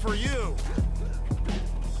soup for you.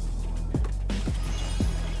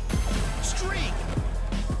 Streak.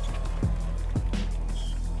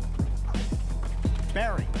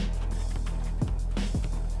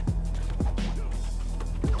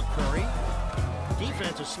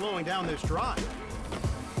 slowing down this drive.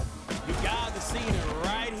 You guys are seeing it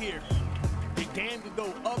right here. The game could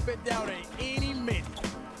go up and down at any minute.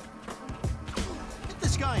 Get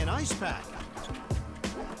this guy an ice pack.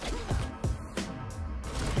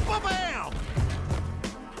 Ba-bam!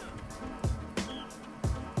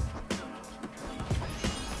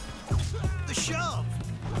 The shove.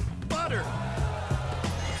 Butter.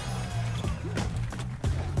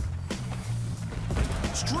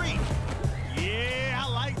 Streak. Yeah,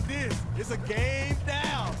 I like this. It's a game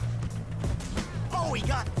down. Oh, he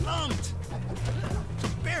got thumped.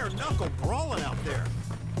 Bare knuckle brawling out there.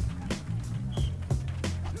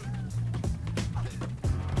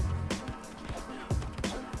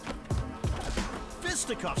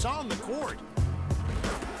 Fisticuffs on the court.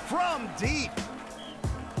 From deep.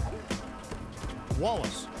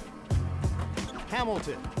 Wallace.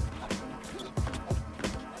 Hamilton.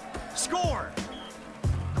 Score.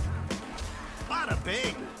 Bada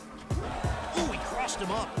bing. Ooh, he crossed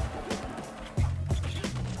him up.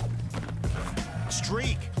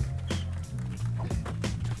 Streak.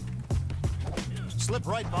 Slip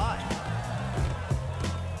right by.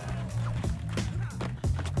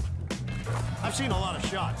 I've seen a lot of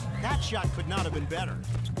shots. That shot could not have been better.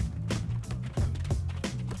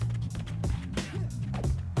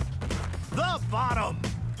 The bottom.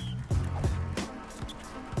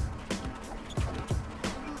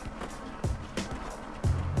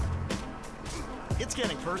 It's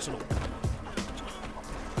getting personal.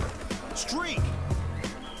 Streak.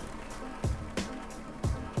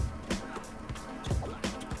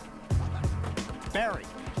 Barry.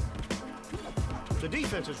 The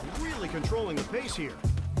defense is really controlling the pace here.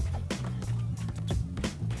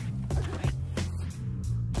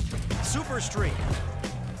 Super streak.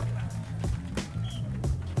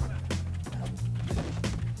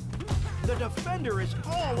 The defender is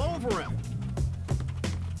all over him.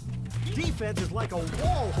 Defense is like a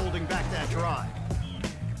wall holding back that drive.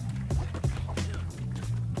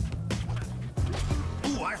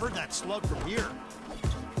 Ooh, I heard that slug from here.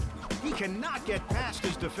 He cannot get past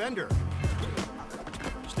his defender.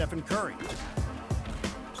 Stephen Curry.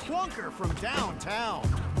 Clunker from downtown.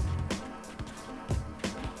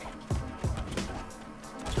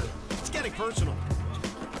 It's getting personal.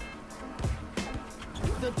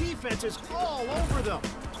 The defense is all over them.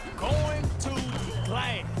 Going to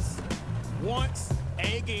glass. Once,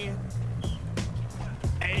 again,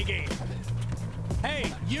 again.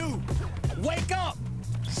 Hey, you, wake up!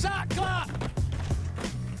 Shot clock!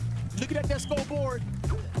 Looking at that scoreboard,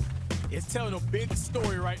 it's telling a big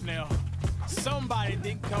story right now. Somebody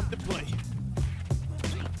didn't come to play.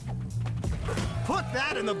 Put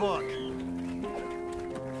that in the book.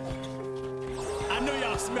 I know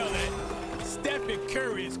y'all smell that. Stephen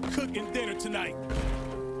Curry is cooking dinner tonight.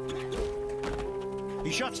 He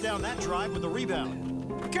shuts down that drive with a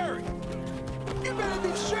rebound. Curry, you better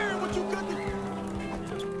be sharing what you cooking.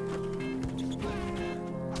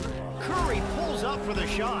 Curry pulls up for the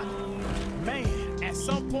shot. Man, at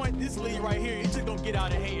some point, this lead right here, it's just gonna get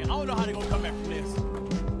out of hand. I don't know how they're gonna come back from this.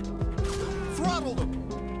 Throttled him.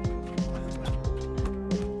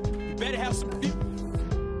 You better have some...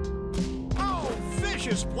 Oh,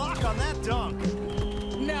 vicious block on that dunk.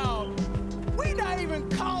 Now, we not even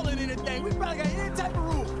calling anything. We probably got any type of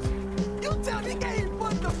rules. You tell me he can't even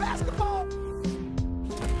put the basketball.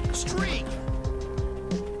 Streak.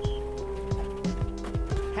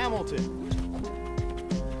 Hamilton.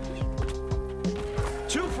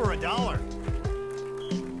 2 for $1.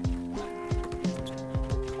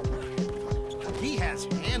 He has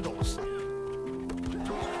handles.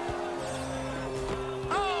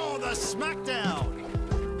 Oh, the smackdown.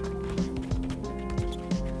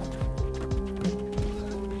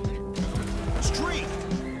 Streak.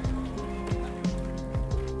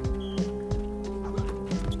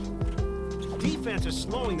 Defense is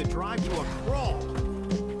slowing the drive to a crawl.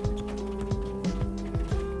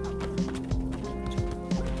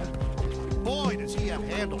 Boy, does he have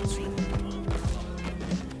handles.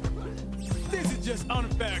 This is just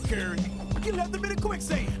unfair, Curry. You left him in a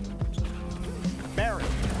quicksand. Barry.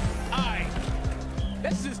 All right,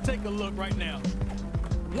 let's just take a look right now.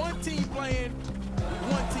 One team playing,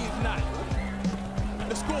 one team's not.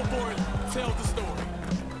 The scoreboard tells the story.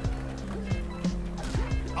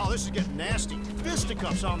 Oh, this is getting nasty.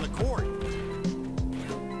 Fisticuffs on the court.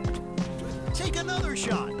 Take another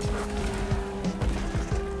shot.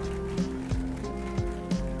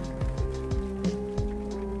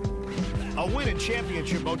 A win in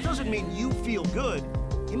championship mode doesn't mean you feel good.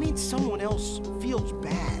 It means someone else feels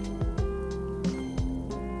bad.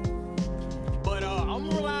 But I'm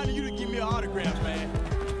relying on you to give me an autograph, man.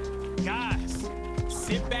 Guys,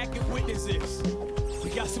 Sit back and witness this. We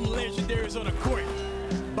got some legendaries on the court.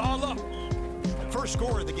 Ball up. First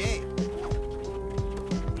score of the game.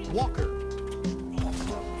 Walker.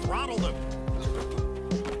 Throttled him.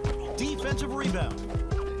 Defensive rebound.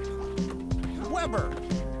 Weber.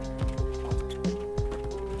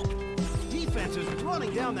 Defense is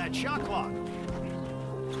running down that shot clock.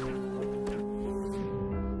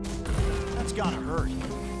 That's gotta hurt.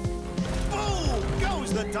 Boom!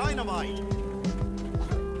 Goes the dynamite.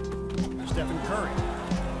 Stephen Curry.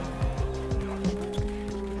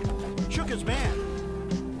 Shook his man.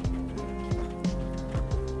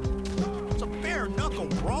 It's a bare knuckle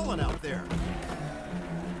brawling out there.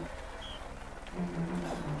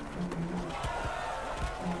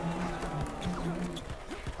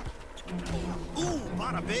 Ooh,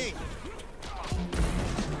 bada bing.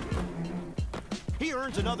 He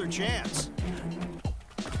earns another chance.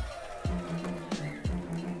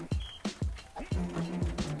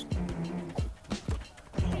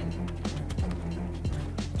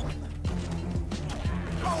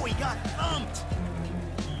 Oh, he got thumped.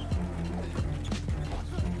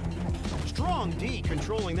 Strong D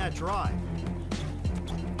controlling that drive.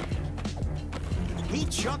 He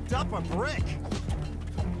chucked up a brick.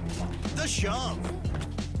 The shove.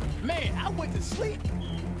 Man, I went to sleep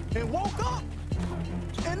and woke up,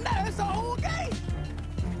 and now it's a whole game.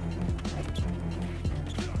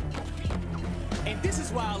 And this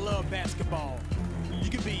is why I love basketball. You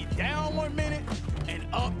can be down 1 minute and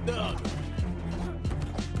up the other.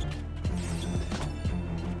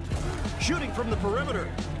 Shooting from the perimeter.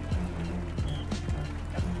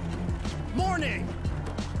 Morning.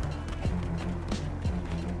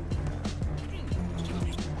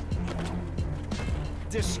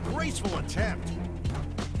 Disgraceful attempt.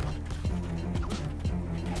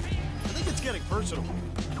 I think it's getting personal.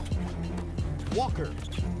 Walker.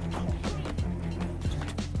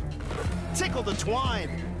 Tickle the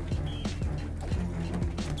twine.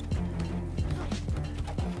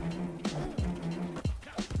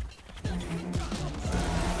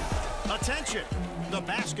 Attention! The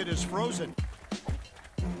basket is frozen.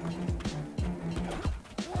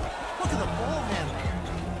 Look at the ball handling.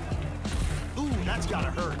 Ooh, that's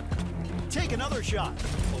gotta hurt. Take another shot.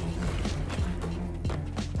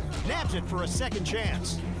 Nabs it for a second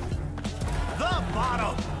chance. The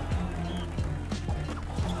bottom.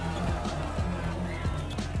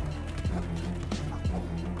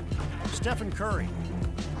 Stephen Curry.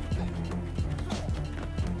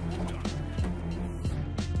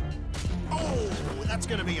 Oh, that's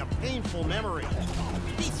gonna be a painful memory.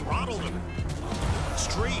 He throttled him.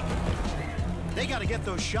 Streak. They gotta get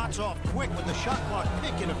those shots off quick with the shot clock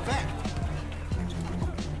pick in effect.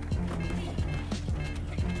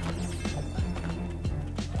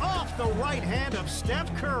 Off the right hand of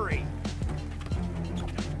Steph Curry.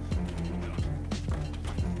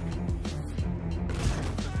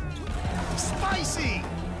 Spicy!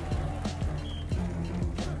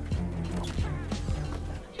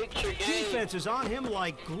 Defense is on him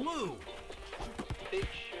like glue. Fix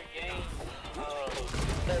your game.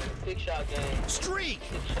 Fix your game. Streak!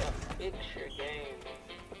 Fix your game.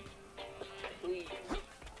 Please.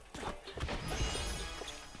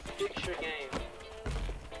 Fix your game.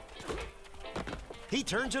 He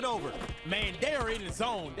turns it over. Man, they are in the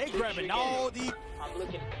zone. They grabbing all the... I'm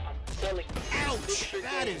selling. Ouch!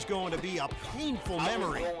 That is going to be a painful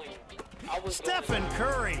memory. Stephen going.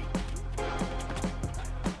 Curry.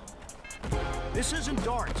 This isn't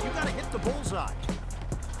darts. You got to hit the bullseye.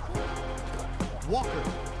 Walker.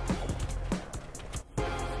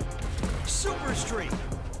 Super streak.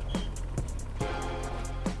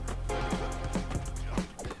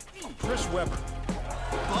 Chris Weber.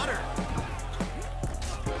 Butter.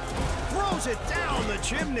 Throws it down the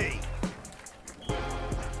chimney.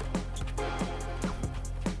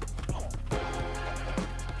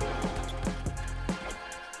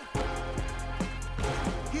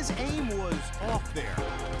 His aim was off there.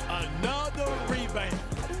 Another rebound.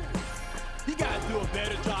 You gotta do a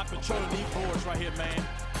better job controlling these boards right here, man.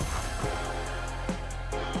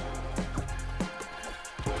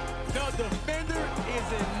 The defender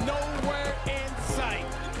is in nowhere in sight.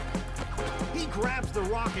 He grabs the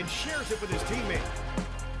rock and shares it with his teammate.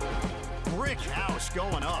 Brick house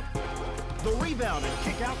going up. The rebound and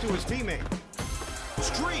kick out to his teammate.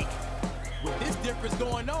 Streak. With this difference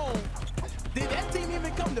going on, did that team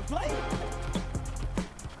even come to play?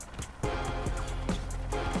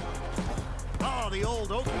 Oh, the old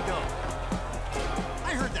okie doke.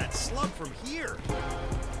 I heard that slug from here.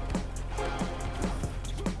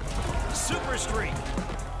 Super streak.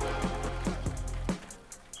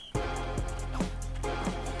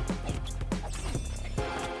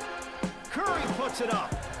 puts it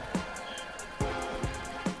up.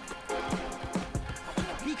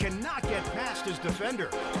 He cannot get past his defender.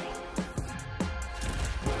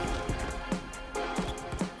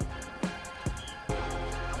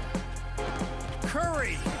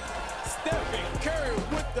 Curry. Stephen Curry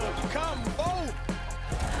with the combo.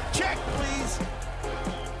 Check, please.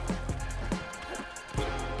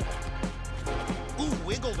 Ooh,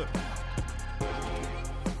 wiggled him.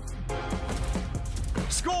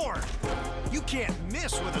 Score! You can't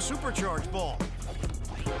miss with a supercharged ball.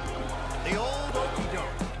 The old okey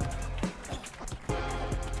doke.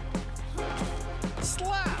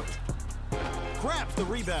 Slapped. Grabs the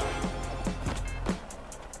rebound.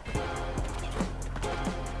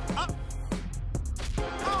 Up.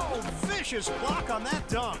 Oh, vicious block on that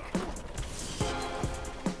dunk.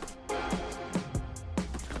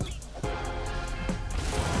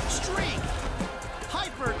 Streak.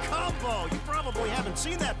 Hyper combo. You probably haven't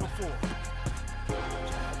seen that before.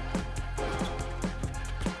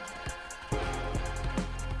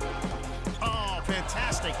 Oh,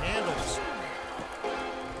 fantastic handles.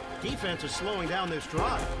 Defense is slowing down this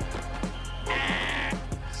drive.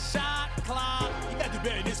 Shot clock. You got to do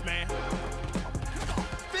better than this, man.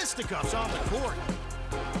 Fisticuffs on the court.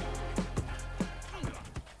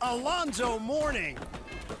 Alonzo Mourning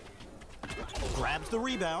grabs the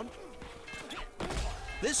rebound.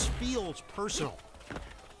 This feels personal.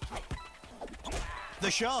 The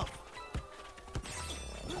shove.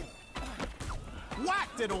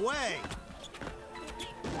 Whacked it away.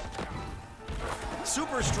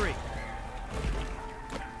 Super streak.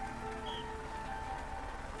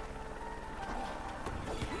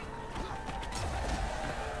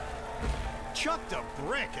 Chucked a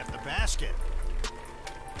brick at the basket.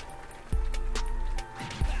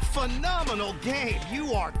 Phenomenal game.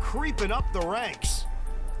 You are creeping up the ranks.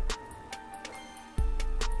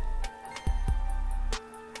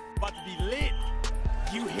 About to be lit.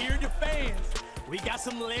 You hear the fans. We got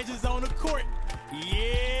some legends on the court.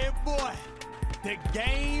 Yeah, boy. The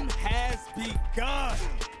game has begun.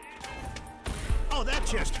 Oh, that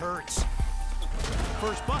just hurts.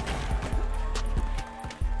 First bucket.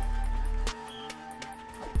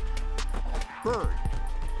 Bird.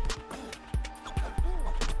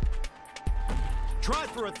 Tried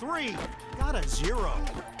for a three. Got a 0.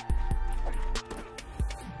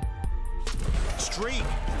 Streak.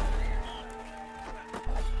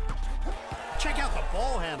 Check out the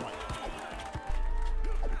ball handling.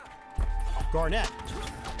 Garnett.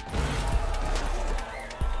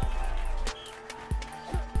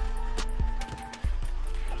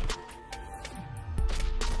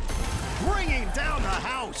 Bringing down the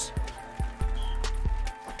house.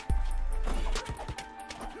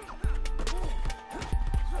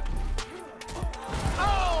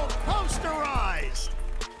 Oh, posterized.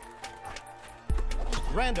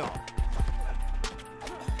 Randolph.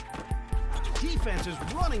 Defense is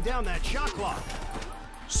running down that shot clock.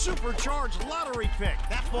 Supercharged lottery pick.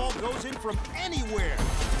 That ball goes in from anywhere.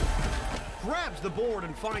 Grabs the board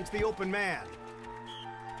and finds the open man.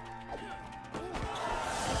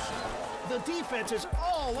 The defense is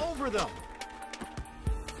all over them.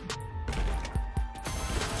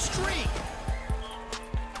 Streak.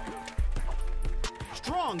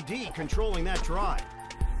 Strong D controlling that drive.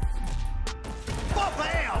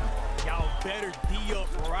 Ba-bam! Y'all better D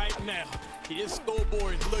up right now. This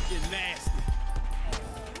scoreboard is looking nasty.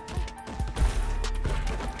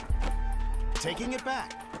 Taking it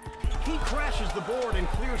back. He crashes the board and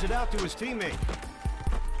clears it out to his teammate.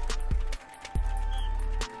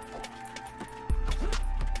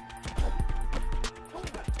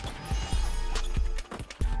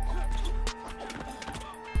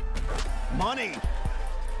 Money.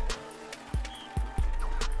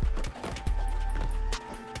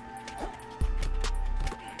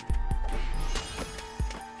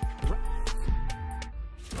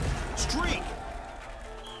 Streak.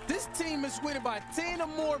 This team is winning by 10 or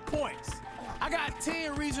more points. I got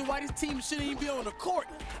 10 reasons why this team shouldn't even be on the court.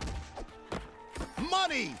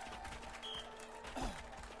 Money.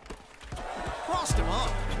 Crossed him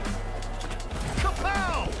up.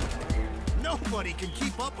 Kapow! Nobody can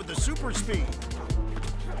keep up with the super speed.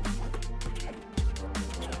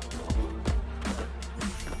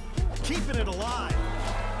 Keeping it alive.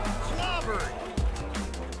 Clobbered.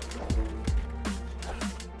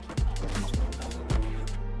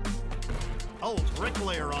 Oh,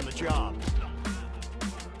 bricklayer on the job.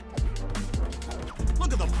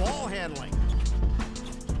 Look at the ball handling.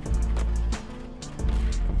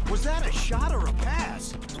 Was that a shot or a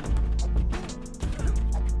pass?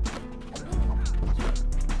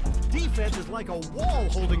 Defense is like a wall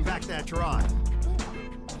holding back that drive.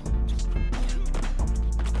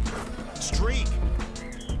 Streak.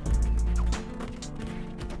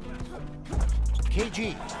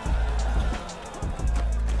 KG.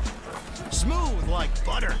 Smooth like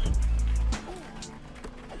butter.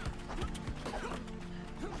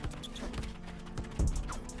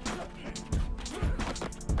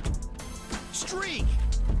 Streak.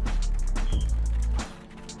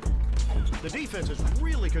 The defense is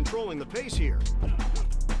really controlling the pace here.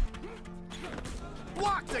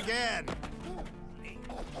 Blocked again.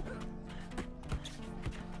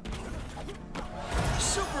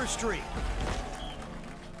 Super streak.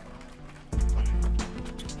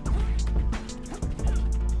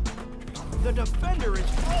 The defender is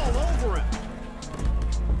all over him.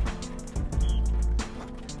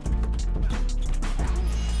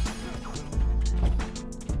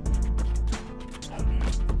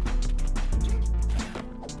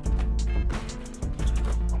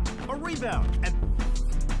 A rebound and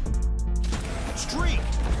streak.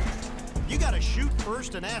 You gotta shoot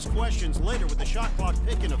first and ask questions later with the shot clock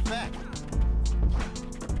pick in effect.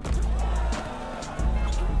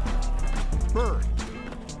 Bird.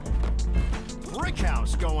 Brick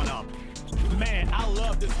house going up. Man, I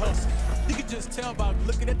love this hustle. You can just tell by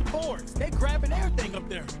looking at the boards. They're grabbing everything up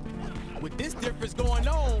there. With this difference going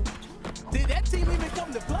on, did that team even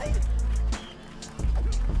come to play?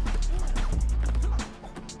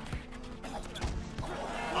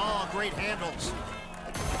 Oh, great handles.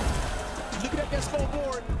 Looking at that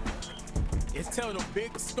scoreboard, it's telling a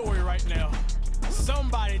big story right now.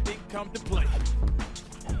 Somebody didn't come to play.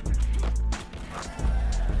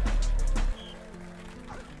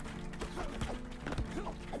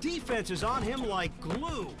 Defense is on him like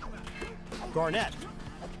glue. Garnett.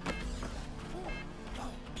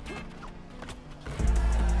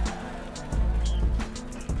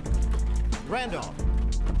 Randolph.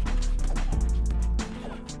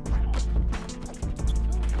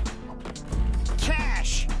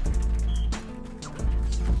 Cash.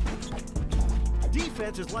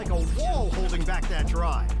 Defense is like a wall holding back that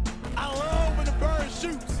drive. I love when the bird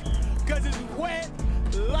shoots, because it's wet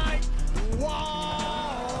like water.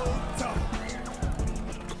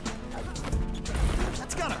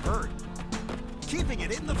 That's gotta hurt. Keeping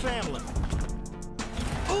it in the family.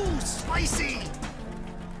 Ooh, spicy!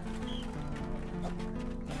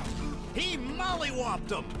 He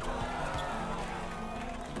mollywopped him.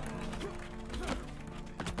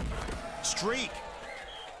 Streak.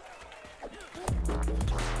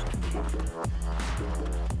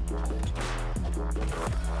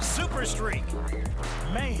 Super streak.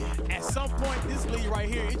 Man, at some point, this lead right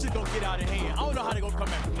here, it's just gonna get out of hand. I don't know how they're gonna come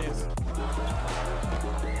back from this.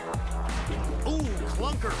 Ooh,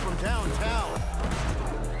 clunker from downtown.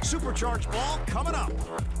 Supercharged ball coming up.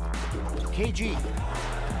 KG.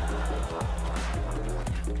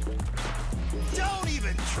 Don't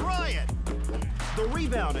even try it. The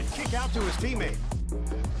rebound and kick out to his teammate.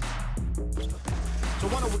 So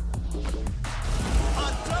what a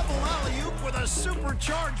double alley-oop with a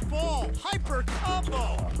supercharged ball. Hyper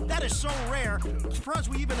combo. That is so rare. I'm surprised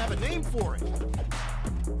we even have a name for it.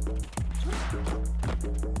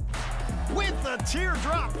 With the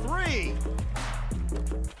teardrop three.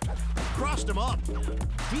 Crossed him up.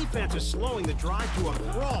 Defense is slowing the drive to a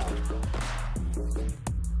crawl.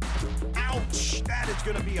 Ouch! That is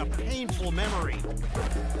going to be a painful memory.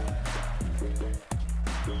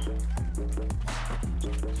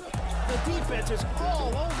 The defense is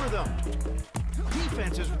all over them.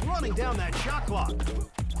 Defense is running down that shot clock.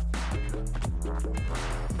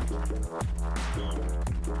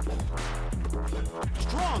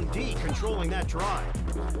 Strong D controlling that drive.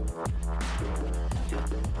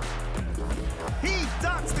 He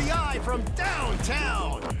dots the I from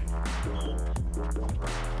downtown.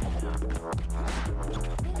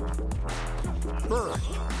 Bird.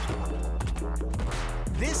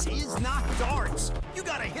 This is not darts. You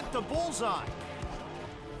gotta hit the bullseye.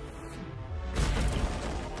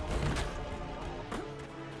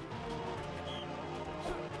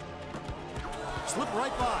 Slip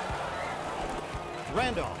right by.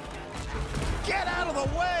 Randolph. Get out of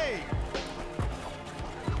the way!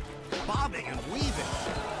 Bobbing and weaving.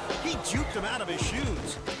 He juked him out of his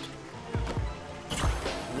shoes.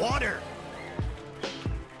 Water.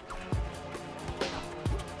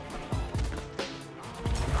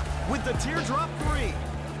 With the teardrop three.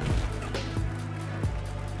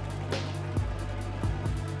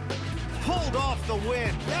 Pulled off the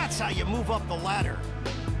win. That's how you move up the ladder.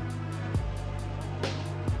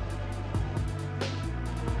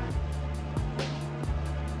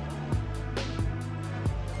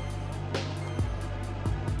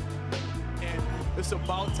 And it's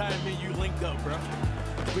about time me and you linked up, bro.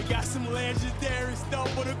 We got some legendary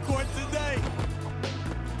stuff on the court today.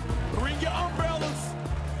 Bring your umbrellas.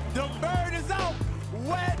 The bird is out.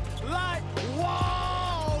 Wet like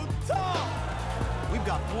water. We've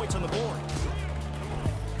got points on the board.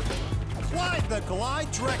 Clyde the Glide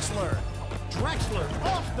Drexler. Drexler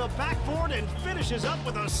off the backboard and finishes up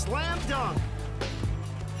with a slam dunk.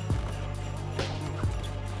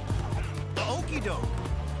 The Okie Doke.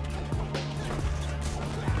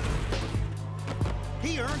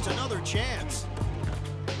 He earns another chance.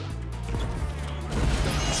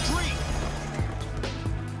 Streak.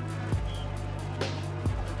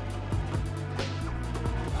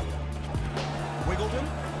 Wiggledon.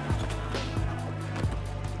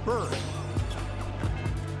 Bird.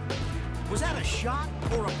 Was that a shot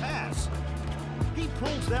or a pass? He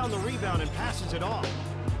pulls down the rebound and passes it off.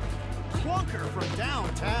 Clunker from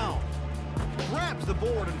downtown. Grabs the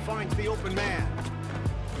board and finds the open man.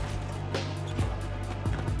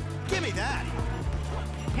 Give me that.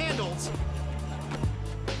 Handles.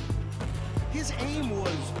 His aim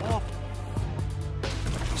was awful.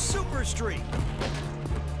 Super streak.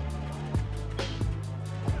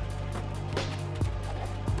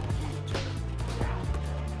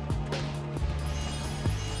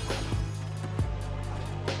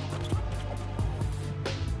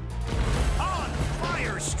 On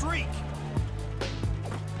fire streak.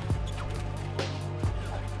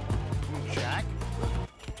 Jack.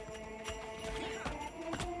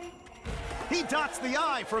 He dots the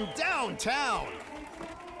I from downtown.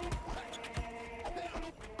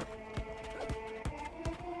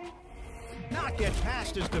 Not get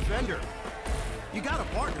past his defender. You got a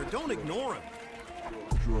partner, don't ignore him.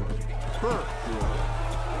 Bird.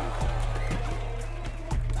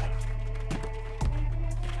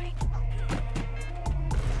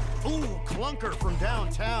 Ooh, clunker from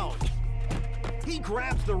downtown. He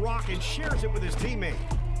grabs the rock and shares it with his teammate.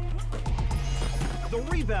 The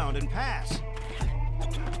rebound and pass.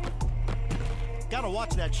 Gotta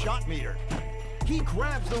watch that shot meter. He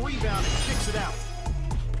grabs the rebound and kicks it out.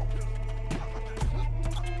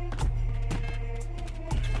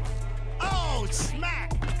 Oh,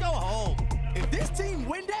 smack! Go home. If this team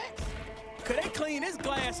win that, could they clean this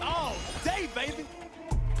glass all day, baby?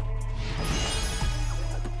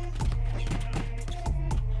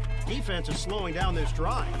 Defense is slowing down this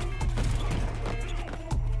drive.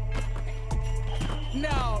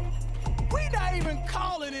 No, we not even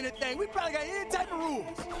calling anything. We probably got any type of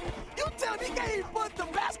rules. You tell me he can't even put the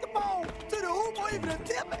basketball to the hoop or even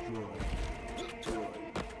attempt it.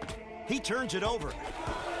 He turns it over.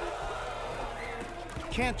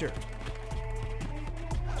 Cantor.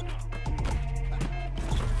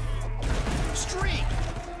 Streak.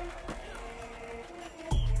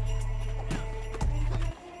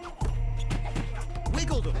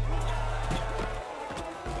 Wiggled him.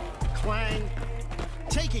 Clang.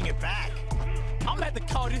 Taking it back. I'm gonna have to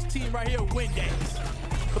call this team right here Windex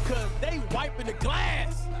because they wiping the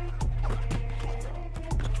glass.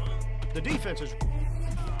 The defense is...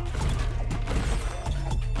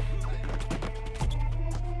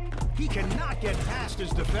 He cannot get past his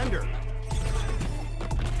defender.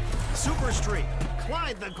 Super streak.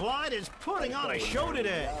 Clyde the Glide is putting on a show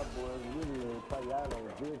today.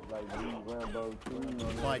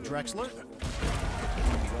 Clyde Drexler.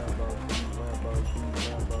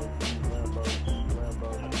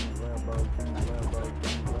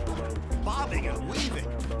 Bobbing and weaving.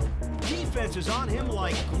 Defense is on him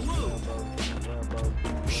like glue.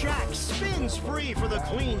 Shaq spins free for the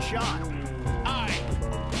clean shot. All right,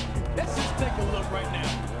 let's just take a look right now.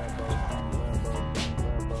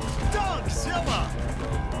 Doug Zilla.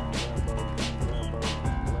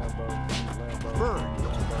 Bird.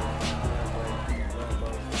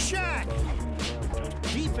 Shaq.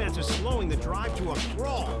 Defense is slowing the drive to a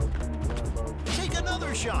crawl. Take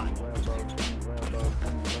another shot.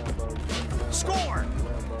 Score.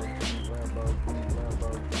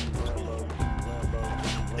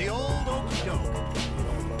 The old okey doke.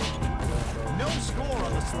 No score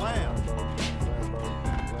on the slam.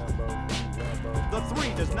 The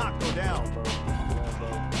three does not go down.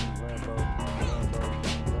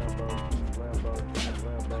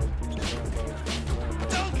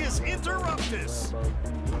 Dunkus interruptus.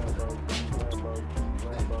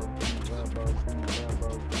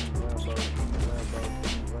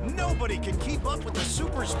 Nobody can keep up with the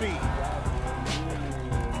super speed.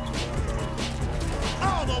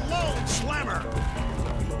 Oh, the lone slammer.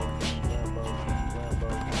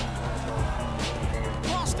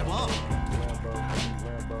 Crossed him up.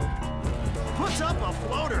 Puts up a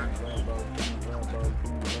floater.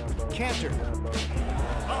 Cantor.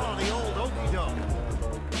 Oh, the old okey doke.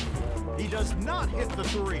 He does not hit the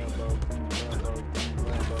three.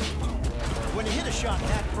 When you hit a shot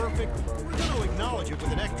that perfect, we're going to acknowledge it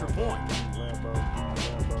with an extra point.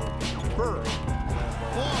 Bird.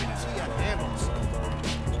 Boy, does he have handles.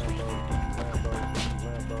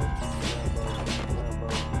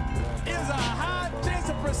 Is a high chance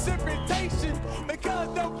of precipitation because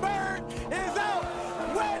the bird is out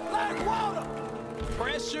wet like water.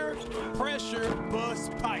 Pressure, pressure,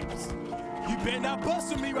 bust pipes. You better not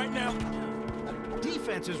bust with me right now.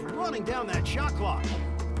 Defense is running down that shot clock.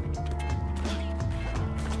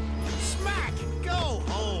 Smack! Go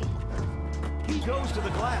home! He goes to the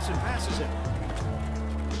glass and passes it.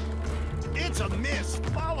 It's a miss.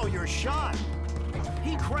 Follow your shot.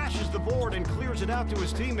 He crashes the board and clears it out to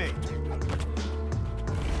his teammate.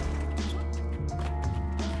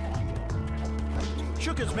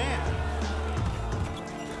 Shook his man.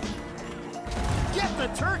 Get the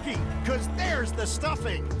turkey, because there's the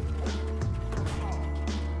stuffing.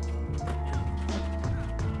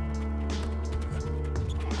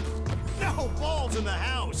 No balls in the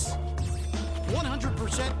house.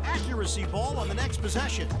 100% accuracy ball on the next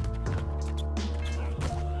possession.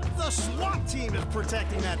 The SWAT team is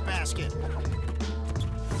protecting that basket.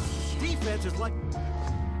 Defense is like...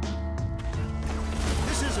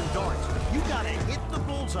 This isn't darts. You gotta hit the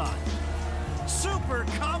bullseye. Super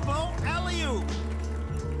combo alley-oop.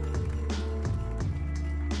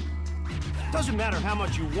 Doesn't matter how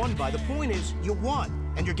much you won by. The point is, you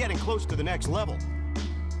won, and you're getting close to the next level.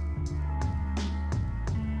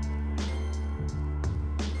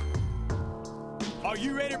 Are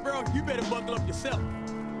you ready, bro? You better buckle up yourself.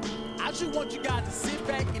 I just want you guys to sit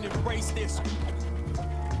back and embrace this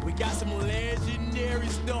one. We got some legendary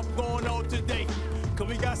stuff going on today. Because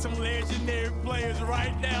we got some legendary players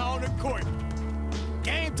right now on the court.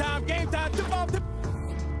 Game time, tip off the...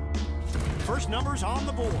 First numbers on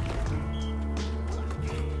the board.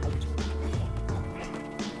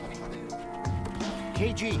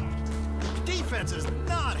 KG. Defense is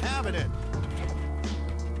not having it.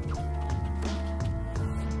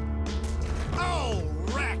 Oh,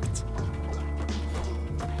 wrecked.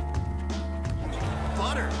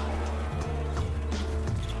 Butter.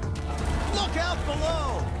 Look out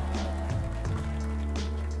below.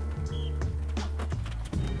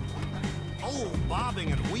 Oh,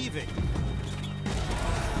 bobbing and weaving.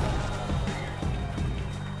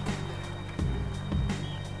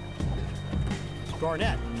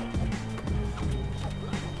 Garnett.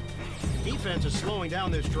 Defense is slowing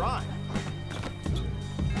down this drive.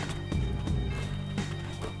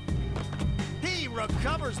 He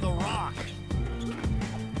recovers the rock.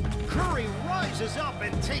 Curry rises up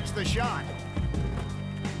and takes the shot.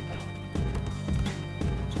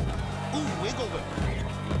 Ooh, wiggled it.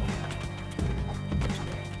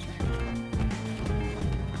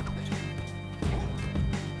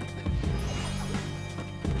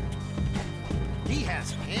 He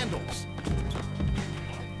has handles.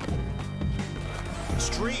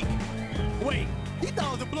 Streak. Wait, he thought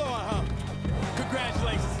it was a blowout, huh?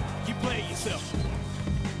 Congratulations, you played yourself.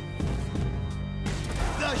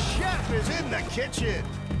 The chef is in the kitchen.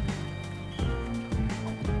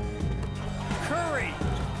 Curry.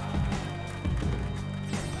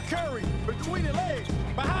 Curry, between the legs,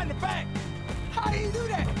 behind the back. How do you do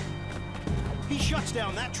that? He shuts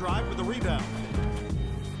down that drive with a rebound.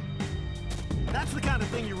 That's the kind of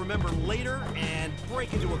thing you remember later and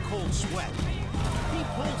break into a cold sweat. He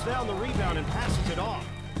pulls down the rebound and passes it off.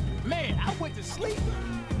 Man, I went to sleep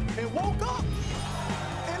and woke up,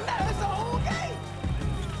 and now it's the whole game.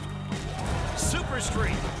 Super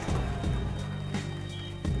streak.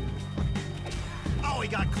 Oh, he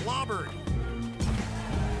got clobbered.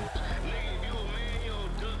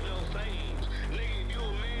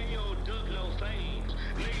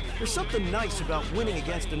 There's something nice about winning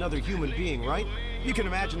against another human being, right? You can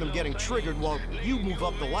imagine them getting triggered while you move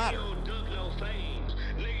up the ladder.